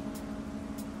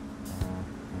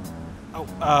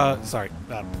 Oh, sorry.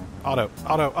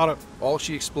 Auto. All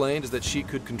she explained is that she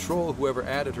could control whoever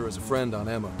added her as a friend on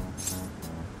Emma.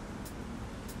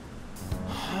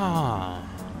 Huh.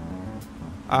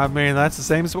 I mean, that's the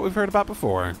same as what we've heard about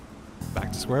before.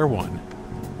 Back to square one.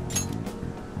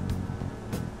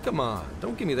 Come on,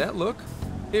 don't give me that look.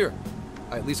 Here,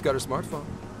 I at least got her smartphone.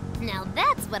 Now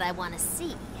that's what I want to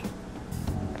see.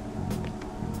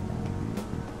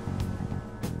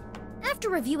 After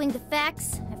reviewing the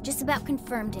facts, I've just about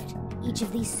confirmed it. Each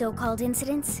of these so-called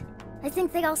incidents, I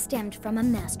think they all stemmed from a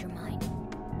mastermind.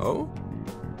 Oh?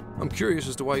 I'm curious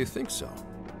as to why you think so.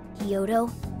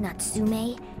 Hyodo,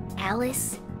 Natsume,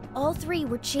 Alice, all three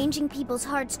were changing people's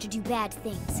hearts to do bad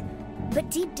things. But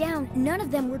deep down, none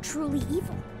of them were truly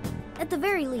evil. At the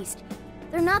very least,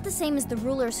 they're not the same as the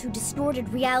rulers who distorted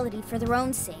reality for their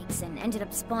own sakes and ended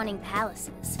up spawning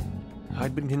palaces.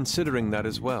 I'd been considering that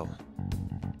as well.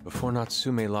 Before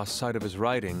Natsume lost sight of his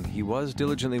writing, he was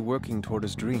diligently working toward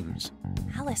his dreams.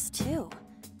 Alice, too.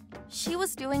 She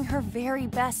was doing her very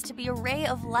best to be a ray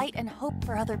of light and hope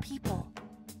for other people.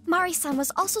 Mari-san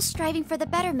was also striving for the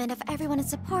betterment of everyone in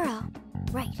Sapporo.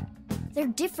 Right. They're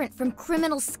different from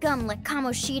criminal scum like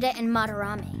Kamoshida and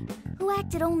Madarame, who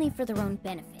acted only for their own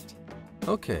benefit.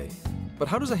 Okay, but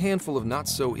how does a handful of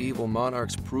not-so-evil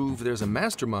monarchs prove there's a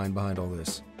mastermind behind all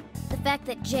this? The fact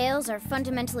that jails are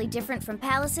fundamentally different from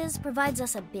palaces provides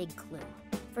us a big clue.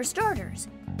 For starters,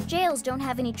 jails don't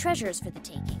have any treasures for the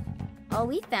taking. All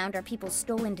we found are people's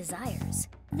stolen desires.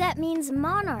 That means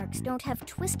monarchs don't have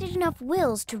twisted enough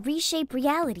wills to reshape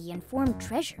reality and form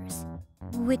treasures.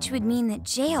 Which would mean that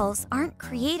jails aren't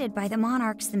created by the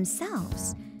monarchs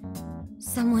themselves.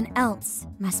 Someone else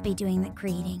must be doing the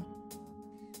creating.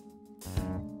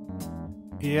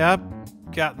 Yep,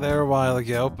 got there a while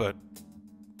ago, but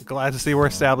glad to see we're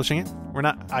establishing it. We're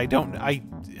not, I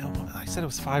said it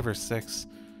was 5 or 6.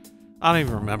 I don't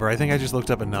even remember. I think I just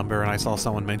looked up a number and I saw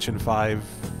someone mention 5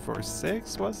 or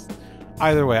 6 was?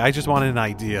 Either way, I just wanted an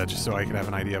idea, just so I could have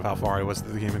an idea of how far I was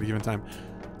through the game at a given time.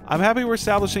 I'm happy we're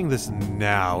establishing this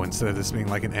now instead of this being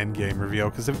like an end game reveal,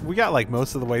 because if we got like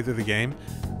most of the way through the game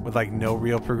with like no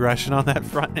real progression on that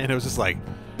front, and it was just like,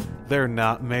 they're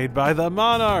not made by the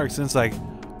monarchs, and it's like,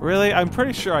 really? I'm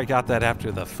pretty sure I got that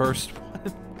after the first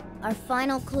one. Our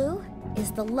final clue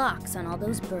is the locks on all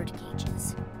those bird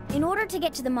cages. In order to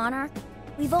get to the monarch,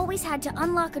 we've always had to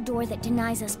unlock a door that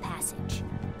denies us passage.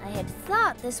 I had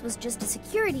thought this was just a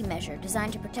security measure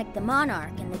designed to protect the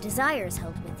monarch and the desires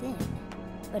held within.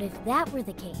 But if that were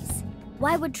the case,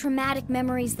 why would traumatic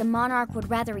memories the monarch would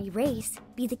rather erase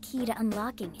be the key to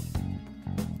unlocking it?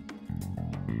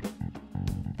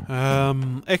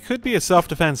 It could be a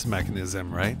self-defense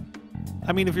mechanism, right?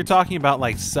 I mean, if you're talking about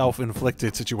like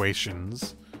self-inflicted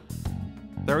situations,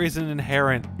 there is an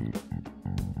inherent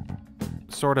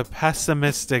sort of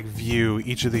pessimistic view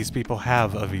each of these people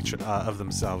have of each of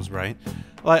themselves, right?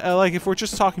 Like if we're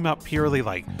just talking about purely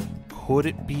like, could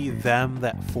it be them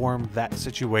that formed that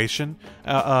situation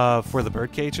for the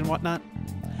birdcage and whatnot?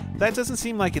 That doesn't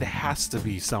seem like it has to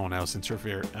be someone else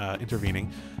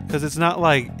intervening, because it's not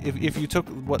like if you took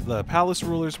what the palace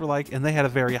rulers were like and they had a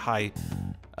very high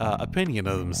opinion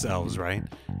of themselves, right?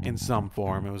 In some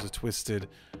form, it was a twisted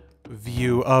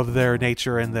view of their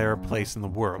nature and their place in the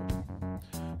world.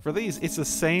 For these, it's the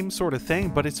same sort of thing,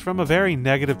 but it's from a very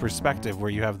negative perspective, where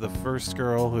you have the first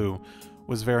girl who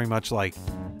was very much like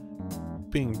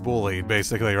being bullied,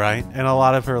 basically, right? And a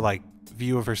lot of her like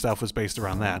view of herself was based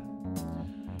around that.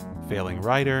 Failing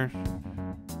writer,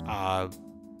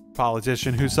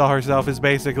 politician who saw herself as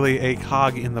basically a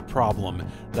cog in the problem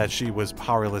that she was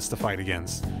powerless to fight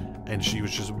against, and she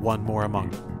was just one more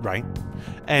among, right?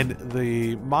 And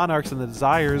the monarchs and the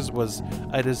desires was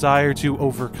a desire to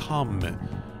overcome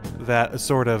that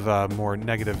sort of more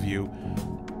negative view.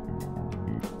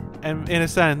 And in a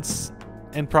sense,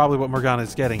 and probably what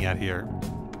Morgana's getting at here,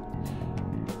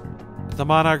 the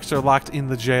monarchs are locked in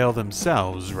the jail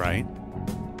themselves, right?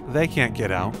 They can't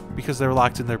get out because they're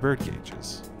locked in their bird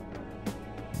cages.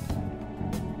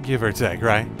 Give or take,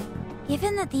 right?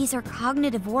 Given that these are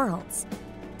cognitive worlds,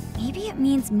 maybe it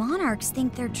means monarchs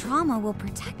think their trauma will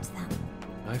protect them.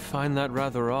 I find that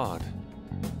rather odd.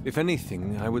 If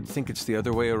anything, I would think it's the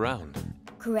other way around.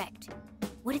 Correct.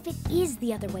 What if it is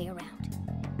the other way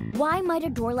around? Why might a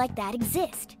door like that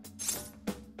exist?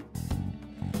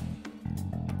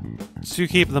 To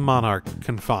keep the monarch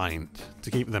confined,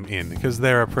 to keep them in, because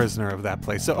they're a prisoner of that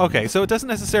place. So, okay, so it doesn't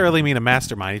necessarily mean a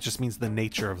mastermind, it just means the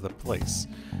nature of the place.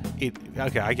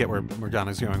 Okay, I get where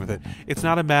Morgana's going with it. It's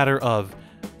not a matter of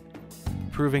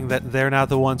proving that they're not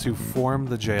the ones who formed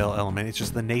the jail element, it's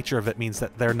just the nature of it means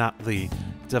that they're not the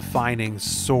defining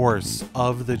source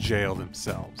of the jail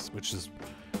themselves, which is,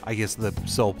 I guess, the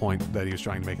sole point that he was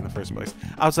trying to make in the first place,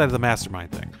 outside of the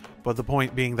mastermind thing. But the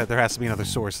point being that there has to be another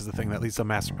source is the thing that leads to a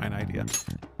mastermind idea.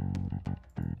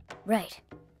 Right.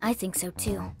 I think so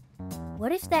too.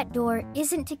 What if that door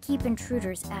isn't to keep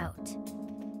intruders out,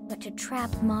 but to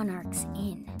trap monarchs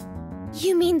in?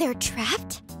 You mean they're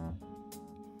trapped?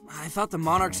 I thought the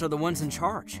monarchs are the ones in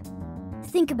charge.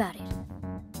 Think about it.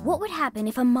 What would happen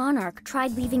if a monarch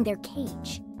tried leaving their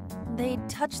cage? They'd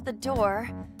touch the door,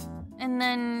 and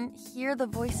then hear the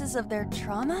voices of their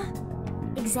trauma?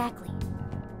 Exactly.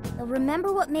 They'll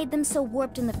remember what made them so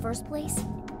warped in the first place,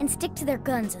 and stick to their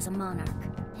guns as a monarch.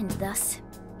 And thus,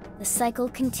 the cycle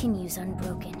continues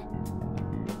unbroken.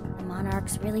 The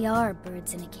monarchs really are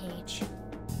birds in a cage.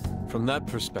 From that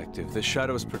perspective, the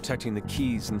shadows protecting the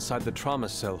keys inside the trauma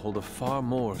cell hold a far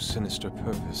more sinister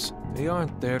purpose. They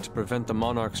aren't there to prevent the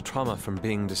monarch's trauma from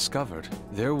being discovered.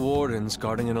 They're wardens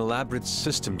guarding an elaborate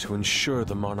system to ensure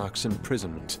the monarch's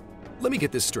imprisonment. Let me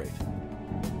get this straight.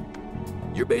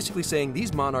 You're basically saying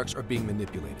these monarchs are being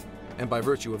manipulated, and by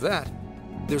virtue of that,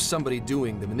 there's somebody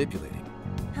doing the manipulating.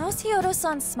 How's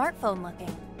Hyodo-san's smartphone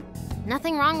looking?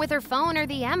 Nothing wrong with her phone or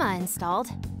the Emma installed,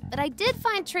 but I did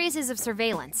find traces of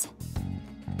surveillance.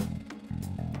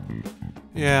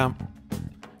 Yeah.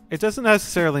 It doesn't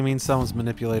necessarily mean someone's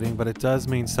manipulating, but it does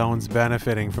mean someone's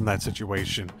benefiting from that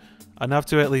situation. Enough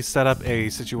to at least set up a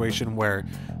situation where,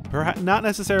 perhaps not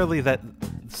necessarily that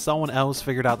someone else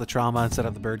figured out the trauma and set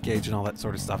up the birdcage and all that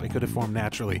sort of stuff. It could have formed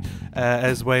naturally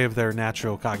as way of their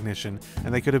natural cognition,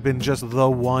 and they could have been just the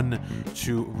one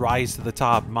to rise to the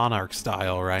top, monarch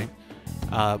style, right?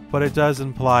 But it does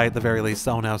imply, at the very least,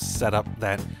 someone else set up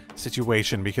that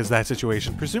situation because that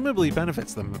situation presumably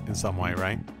benefits them in some way,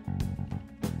 right?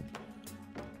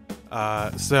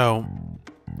 So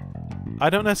I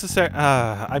don't necessarily.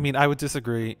 I mean, I would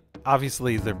disagree.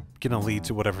 Obviously, they're going to lead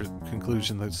to whatever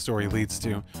conclusion the story leads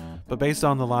to. But based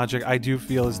on the logic, I do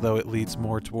feel as though it leads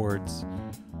more towards...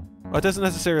 Well, it doesn't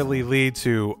necessarily lead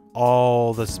to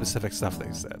all the specific stuff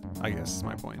they said, I guess is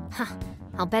my point. Huh.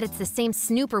 I'll bet it's the same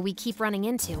snooper we keep running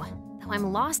into, though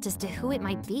I'm lost as to who it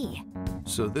might be.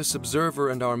 So this observer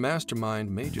and our mastermind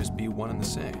may just be one and the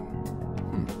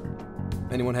same.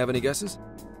 Anyone have any guesses?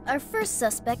 Our first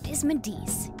suspect is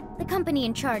Medice, the company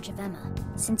in charge of Emma.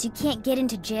 Since you can't get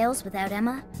into jails without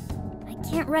Emma, I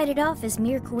can't write it off as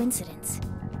mere coincidence.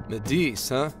 Medice,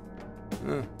 huh?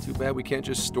 Too bad we can't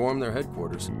just storm their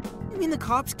headquarters. You mean the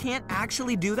cops can't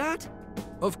actually do that?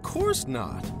 Of course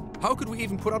not. How could we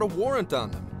even put out a warrant on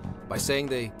them? By saying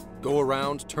they go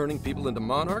around turning people into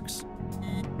monarchs?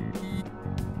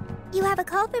 You have a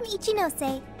call from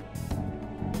Ichinose.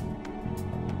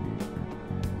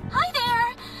 Hi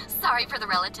there! Sorry for the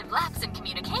relative lapse in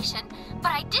communication,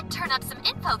 but I did turn up some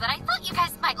info that I thought you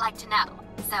guys might like to know.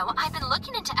 So, I've been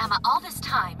looking into Emma all this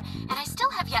time, and I still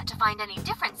have yet to find any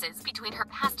differences between her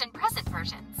past and present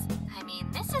versions. I mean,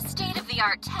 this is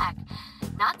state-of-the-art tech,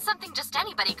 not something just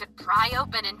anybody could pry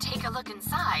open and take a look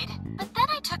inside. But then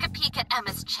I took a peek at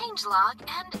Emma's changelog,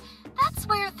 and that's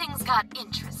where things got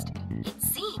interesting. It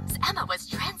seems Emma was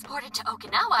transported to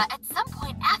Okinawa at some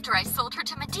point after I sold her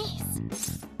to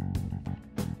Medice.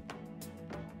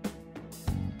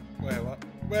 Wait, what?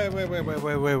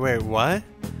 Wait, what?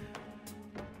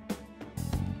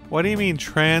 What do you mean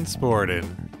transported?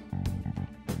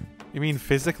 You mean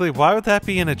physically? Why would that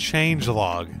be in a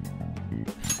changelog?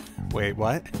 Wait,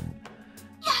 what?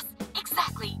 Yes,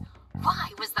 exactly. Why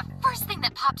was the first thing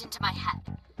that popped into my head.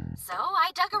 So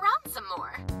I dug around some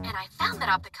more, and I found that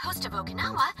off the coast of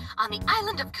Okinawa, on the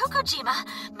island of Kokojima,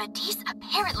 Medice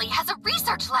apparently has a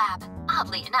research lab.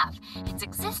 Oddly enough, its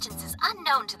existence is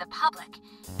unknown to the public.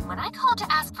 And when I called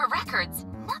to ask for records,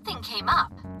 nothing came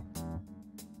up.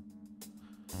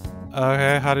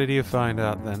 Okay, how did you find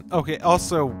out then? Okay,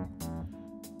 also,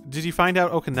 did you find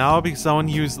out Okinawa because someone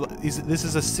used... This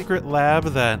is a secret lab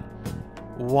that...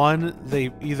 One, they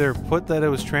either put that it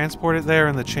was transported there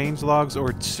in the changelogs,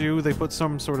 or two, they put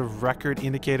some sort of record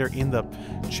indicator in the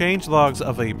changelogs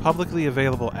of a publicly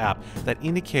available app that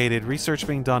indicated research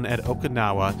being done at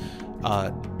Okinawa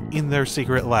in their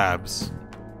secret labs.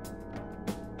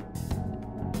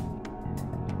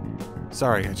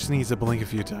 Sorry, I just need to blink a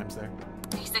few times there.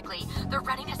 Basically, they're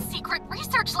running a secret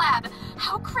research lab.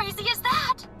 How crazy is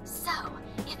that? So,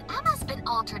 if Emma's been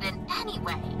altered in any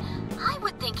way, I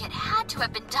would think it had to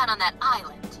have been done on that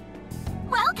island.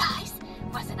 Well, guys,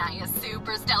 wasn't I a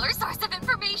super stellar source of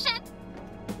information?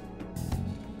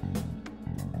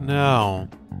 No.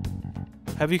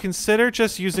 Have you considered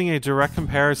just using a direct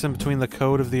comparison between the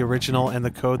code of the original and the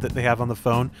code that they have on the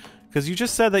phone? Because you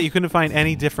just said that you couldn't find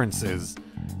any differences.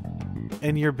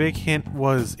 And your big hint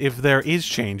was if there is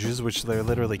changes, which there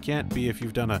literally can't be if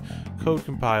you've done a code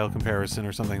compile comparison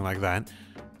or something like that,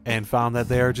 and found that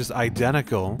they are just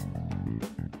identical.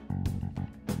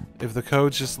 If the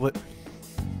code's just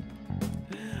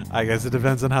I guess it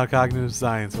depends on how cognitive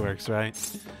science works, right?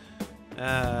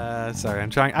 Sorry,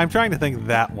 I'm trying to think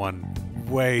that one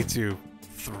way too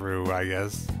through, I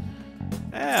guess.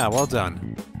 Yeah, well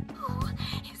done. Ooh,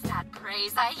 is that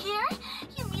praise I hear?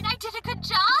 You mean I did a good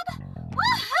job?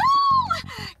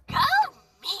 Woohoo! Go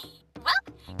me! Well,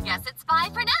 guess it's bye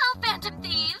for now, Phantom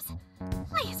Thieves.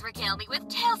 Please regale me with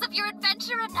tales of your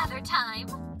adventure another time.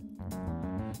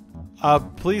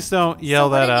 Please don't yell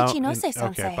that out. Ichinose-sensei?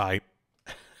 Okay, bye.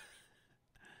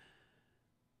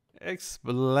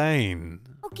 Explain.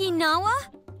 Okinawa?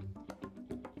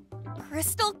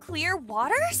 Crystal clear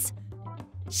waters?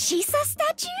 Shisa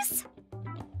statues?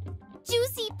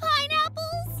 Juicy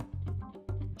pineapples?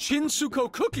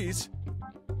 Shinsuko cookies?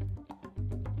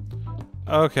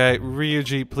 Okay,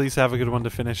 Ryuji, please have a good one to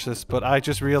finish this, but I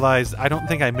just realized I don't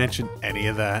think I mentioned any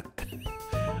of that.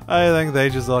 I think they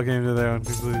just all came to their own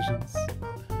conclusions.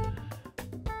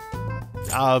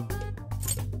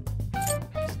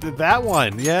 That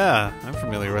one, yeah, I'm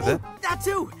familiar with it. That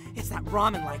too! It's that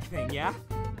ramen-like thing, yeah?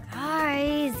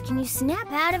 Guys, can you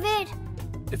snap out of it?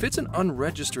 If it's an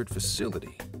unregistered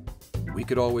facility, we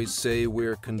could always say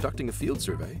we're conducting a field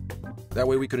survey. That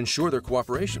way we could ensure their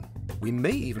cooperation. We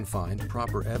may even find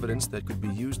proper evidence that could be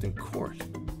used in court.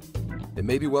 It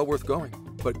may be well worth going,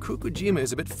 but Kukujima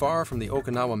is a bit far from the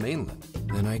Okinawa mainland.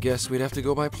 Then I guess we'd have to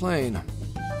go by plane.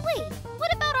 Wait,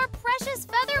 what about our precious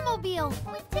Feathermobile?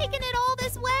 We've taken it all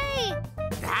this way!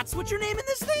 That's what you're naming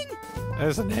this thing?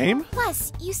 There's a name?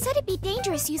 Plus, you said it'd be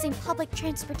dangerous using public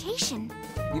transportation.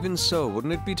 Even so,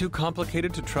 wouldn't it be too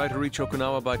complicated to try to reach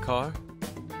Okinawa by car?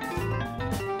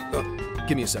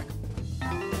 Give me a sec.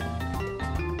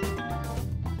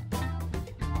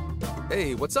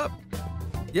 Hey, what's up?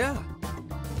 Yeah,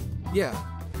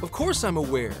 of course I'm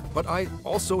aware, but I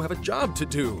also have a job to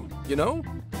do, you know?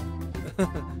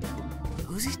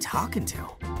 Who's he talking to?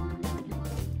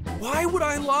 Why would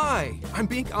I lie? I'm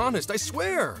being honest, I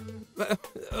swear.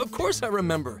 Of course I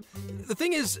remember. The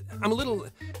thing is, I'm a little...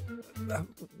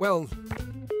 well...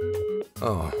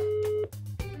 Oh.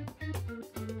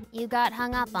 You got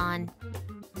hung up on.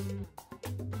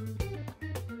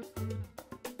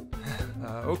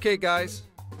 Okay, guys.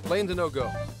 Plane's a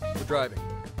no-go. We're driving.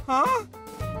 Huh?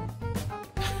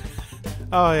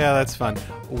 Oh yeah, that's fun.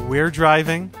 We're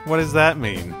driving? What does that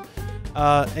mean?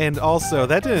 And also,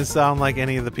 that didn't sound like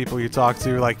any of the people you talked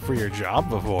to, like, for your job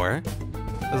before.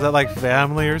 Is that, like,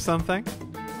 family or something?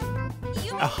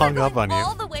 I hung up on you.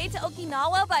 All the way to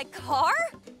Okinawa by car?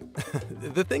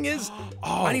 The thing is,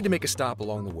 I need to make a stop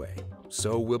along the way.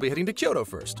 So we'll be heading to Kyoto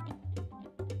first.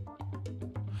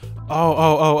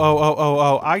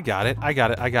 Oh, I got it.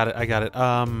 Granddaughter.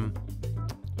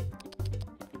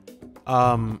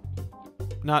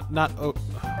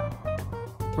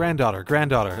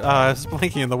 I was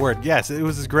blanking on the word. Yes, it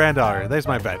was his granddaughter. There's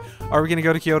my bad. Are we gonna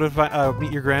go to Kyoto to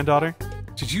meet your granddaughter?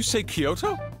 Did you say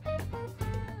Kyoto?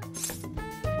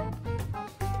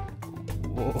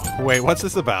 Wait, what's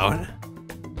this about?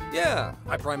 Yeah,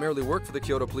 I primarily work for the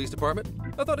Kyoto Police Department.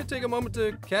 I thought I'd take a moment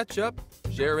to catch up,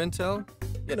 share intel,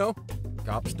 you know,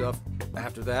 cop stuff.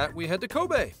 After that, we head to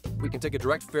Kobe. We can take a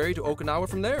direct ferry to Okinawa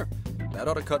from there. That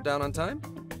ought to cut down on time.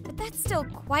 But that's still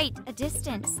quite a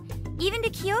distance, even to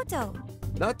Kyoto.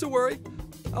 Not to worry.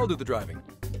 I'll do the driving.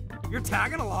 You're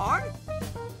tagging along?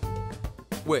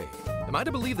 Wait, am I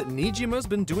to believe that Nijima's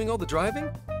been doing all the driving?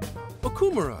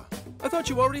 Okumura, I thought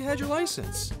you already had your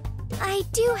license. I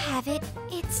do have it.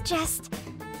 It's just...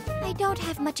 I don't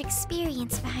have much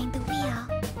experience behind the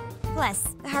wheel. Plus,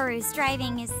 Haru's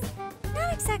driving is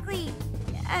not exactly...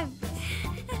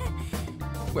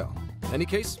 Well, in any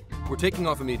case, we're taking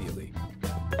off immediately.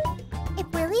 If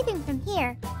we're leaving from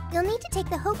here, you'll need to take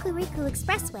the Hokuriku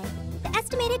Expressway. The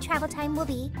estimated travel time will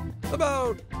be...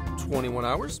 About 21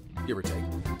 hours, give or take.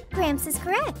 Gramps is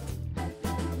correct.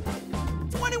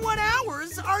 21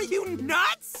 hours? Are you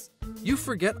nuts? You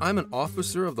forget I'm an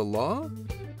officer of the law?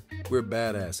 We're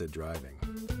badass at driving.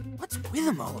 What's with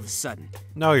him all of a sudden?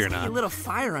 No, you're It's like not. He lit a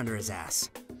fire under his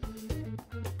ass.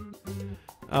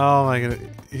 Oh my god,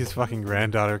 his fucking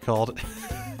granddaughter called.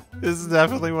 This is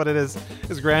definitely what it is.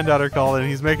 His granddaughter called and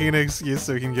he's making an excuse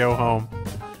so he can go home.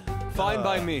 Fine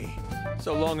by me,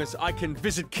 so long as I can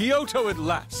visit Kyoto at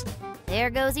last. There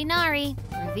goes Inari,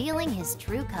 revealing his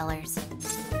true colors.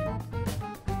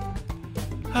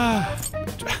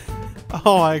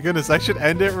 Oh my goodness, I should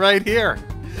end it right here.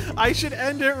 I should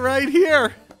end it right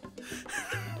here.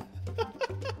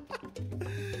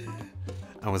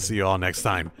 I will see you all next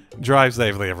time. Drive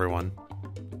safely, everyone.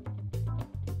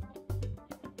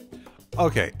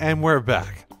 Okay, and we're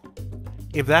back.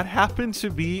 If that happened to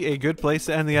be a good place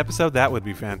to end the episode, that would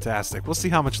be fantastic. We'll see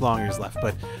how much longer is left,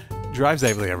 but drive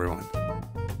safely, everyone.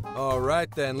 All right,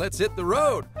 then, let's hit the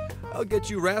road. I'll get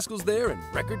you rascals there in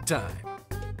record time.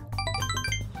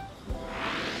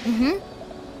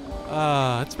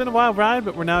 It's been a wild ride,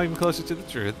 but we're now even closer to the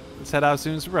truth. Let's head out as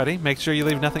soon as we're ready. Make sure you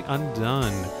leave nothing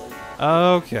undone.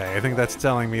 Okay, I think that's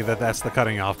telling me that that's the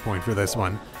cutting off point for this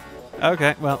one.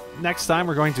 Okay, well, next time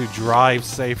we're going to drive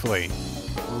safely.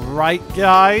 Right,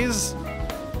 guys?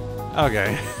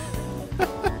 Okay.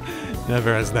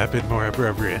 Never has that been more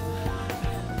appropriate.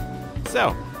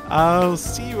 So, I'll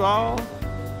see you all.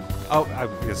 Oh,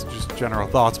 I guess just general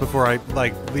thoughts before I,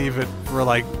 like, leave it for,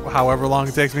 like, however long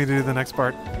it takes me to do the next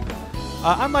part.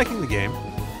 I'm liking the game.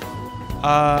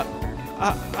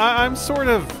 I'm sort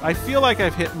of... I feel like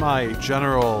I've hit my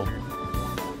general...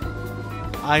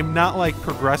 I'm not, like,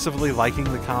 progressively liking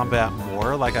the combat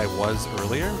more like I was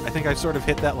earlier. I think I sort of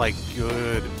hit that, like,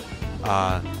 good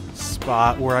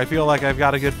spot where I feel like I've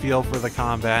got a good feel for the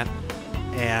combat,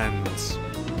 and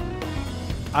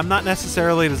I'm not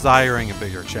necessarily desiring a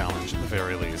bigger challenge at the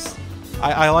very least.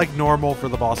 I like normal for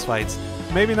the boss fights.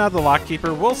 Maybe not the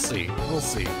Lockkeeper. We'll see. We'll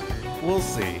see. We'll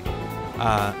see.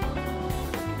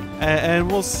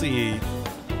 And we'll see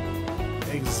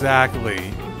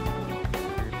exactly.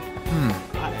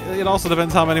 It also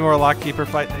depends how many more Lockkeeper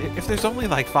fight. If there's only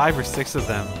like 5 or 6 of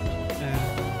them,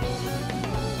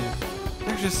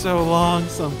 they're just so long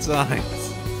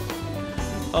sometimes.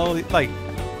 Oh, like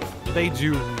they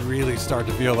do really start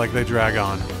to feel like they drag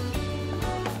on.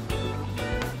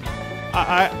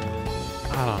 I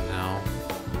don't know.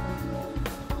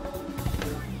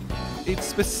 It's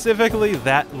specifically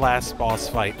that last boss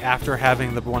fight after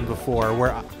having the one before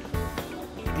where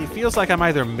it feels like I'm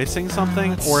either missing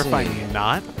something or if I'm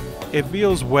not, it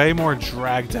feels way more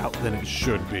dragged out than it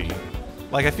should be.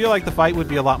 Like, I feel like the fight would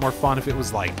be a lot more fun if it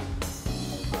was like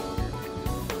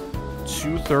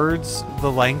 2/3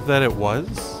 the length that it was.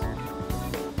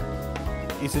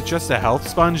 Is it just a health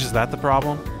sponge? Is that the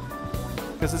problem?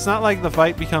 Because it's not like the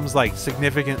fight becomes like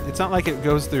significant. It's not like it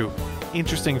goes through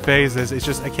interesting phases. It's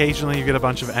just occasionally you get a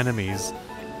bunch of enemies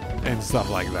and stuff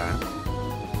like that.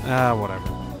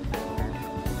 Whatever.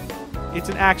 It's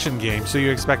an action game, so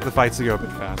you expect the fights to go a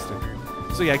bit faster.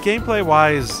 So yeah,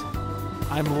 gameplay-wise,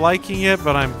 I'm liking it,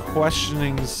 but I'm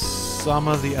questioning some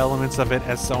of the elements of it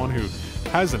as someone who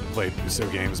hasn't played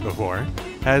Musou games before,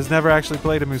 has never actually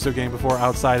played a Musou game before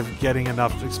outside of getting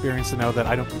enough experience to know that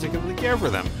I don't particularly care for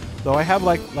them. Though I have,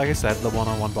 like I said, the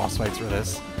one-on-one boss fights for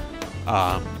this.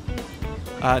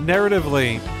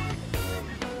 Narratively,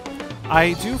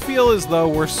 I do feel as though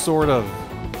we're sort of...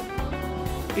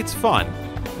 It's fun,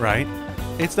 right?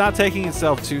 It's not taking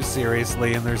itself too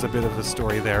seriously, and there's a bit of a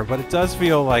story there, but it does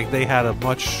feel like they had a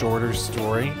much shorter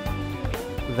story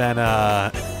than,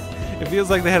 it feels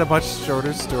like they had a much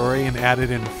shorter story and added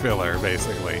in filler,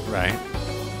 basically, right?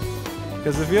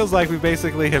 Because it feels like we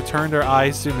basically have turned our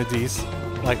eyes to Medice,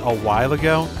 like, a while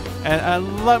ago,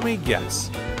 and let me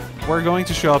guess. We're going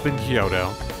to show up in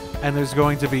Kyoto, and there's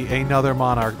going to be another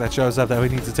monarch that shows up that we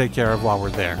need to take care of while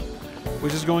we're there.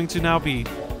 Which is going to now be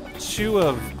 2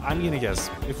 of, I'm going to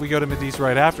guess, if we go to Medice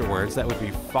right afterwards, that would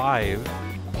be 5.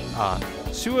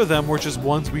 2 of them were just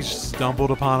ones we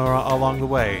stumbled upon along the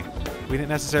way. We didn't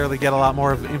necessarily get a lot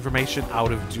more of information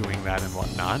out of doing that and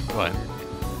whatnot, but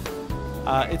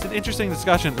it's an interesting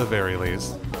discussion at the very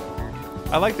least.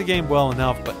 I like the game well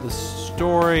enough, but the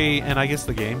story, and I guess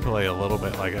the gameplay a little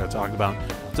bit, like I talked about,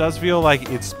 does feel like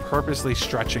it's purposely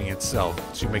stretching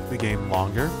itself to make the game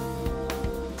longer.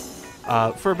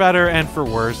 For better and for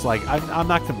worse, like, I'm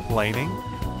not complaining,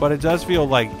 but it does feel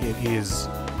like it is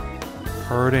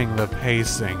hurting the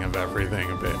pacing of everything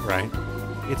a bit, right?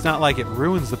 It's not like it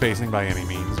ruins the pacing by any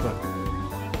means, but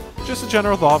just a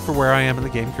general thought for where I am in the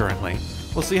game currently.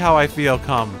 We'll see how I feel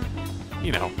come,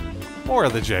 you know, more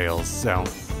of the jails, so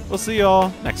we'll see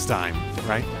y'all next time,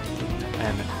 right?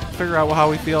 And figure out how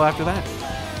we feel after that.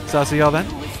 So I'll see y'all then.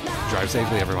 Drive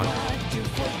safely, everyone.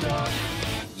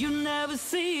 You never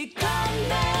see it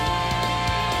coming.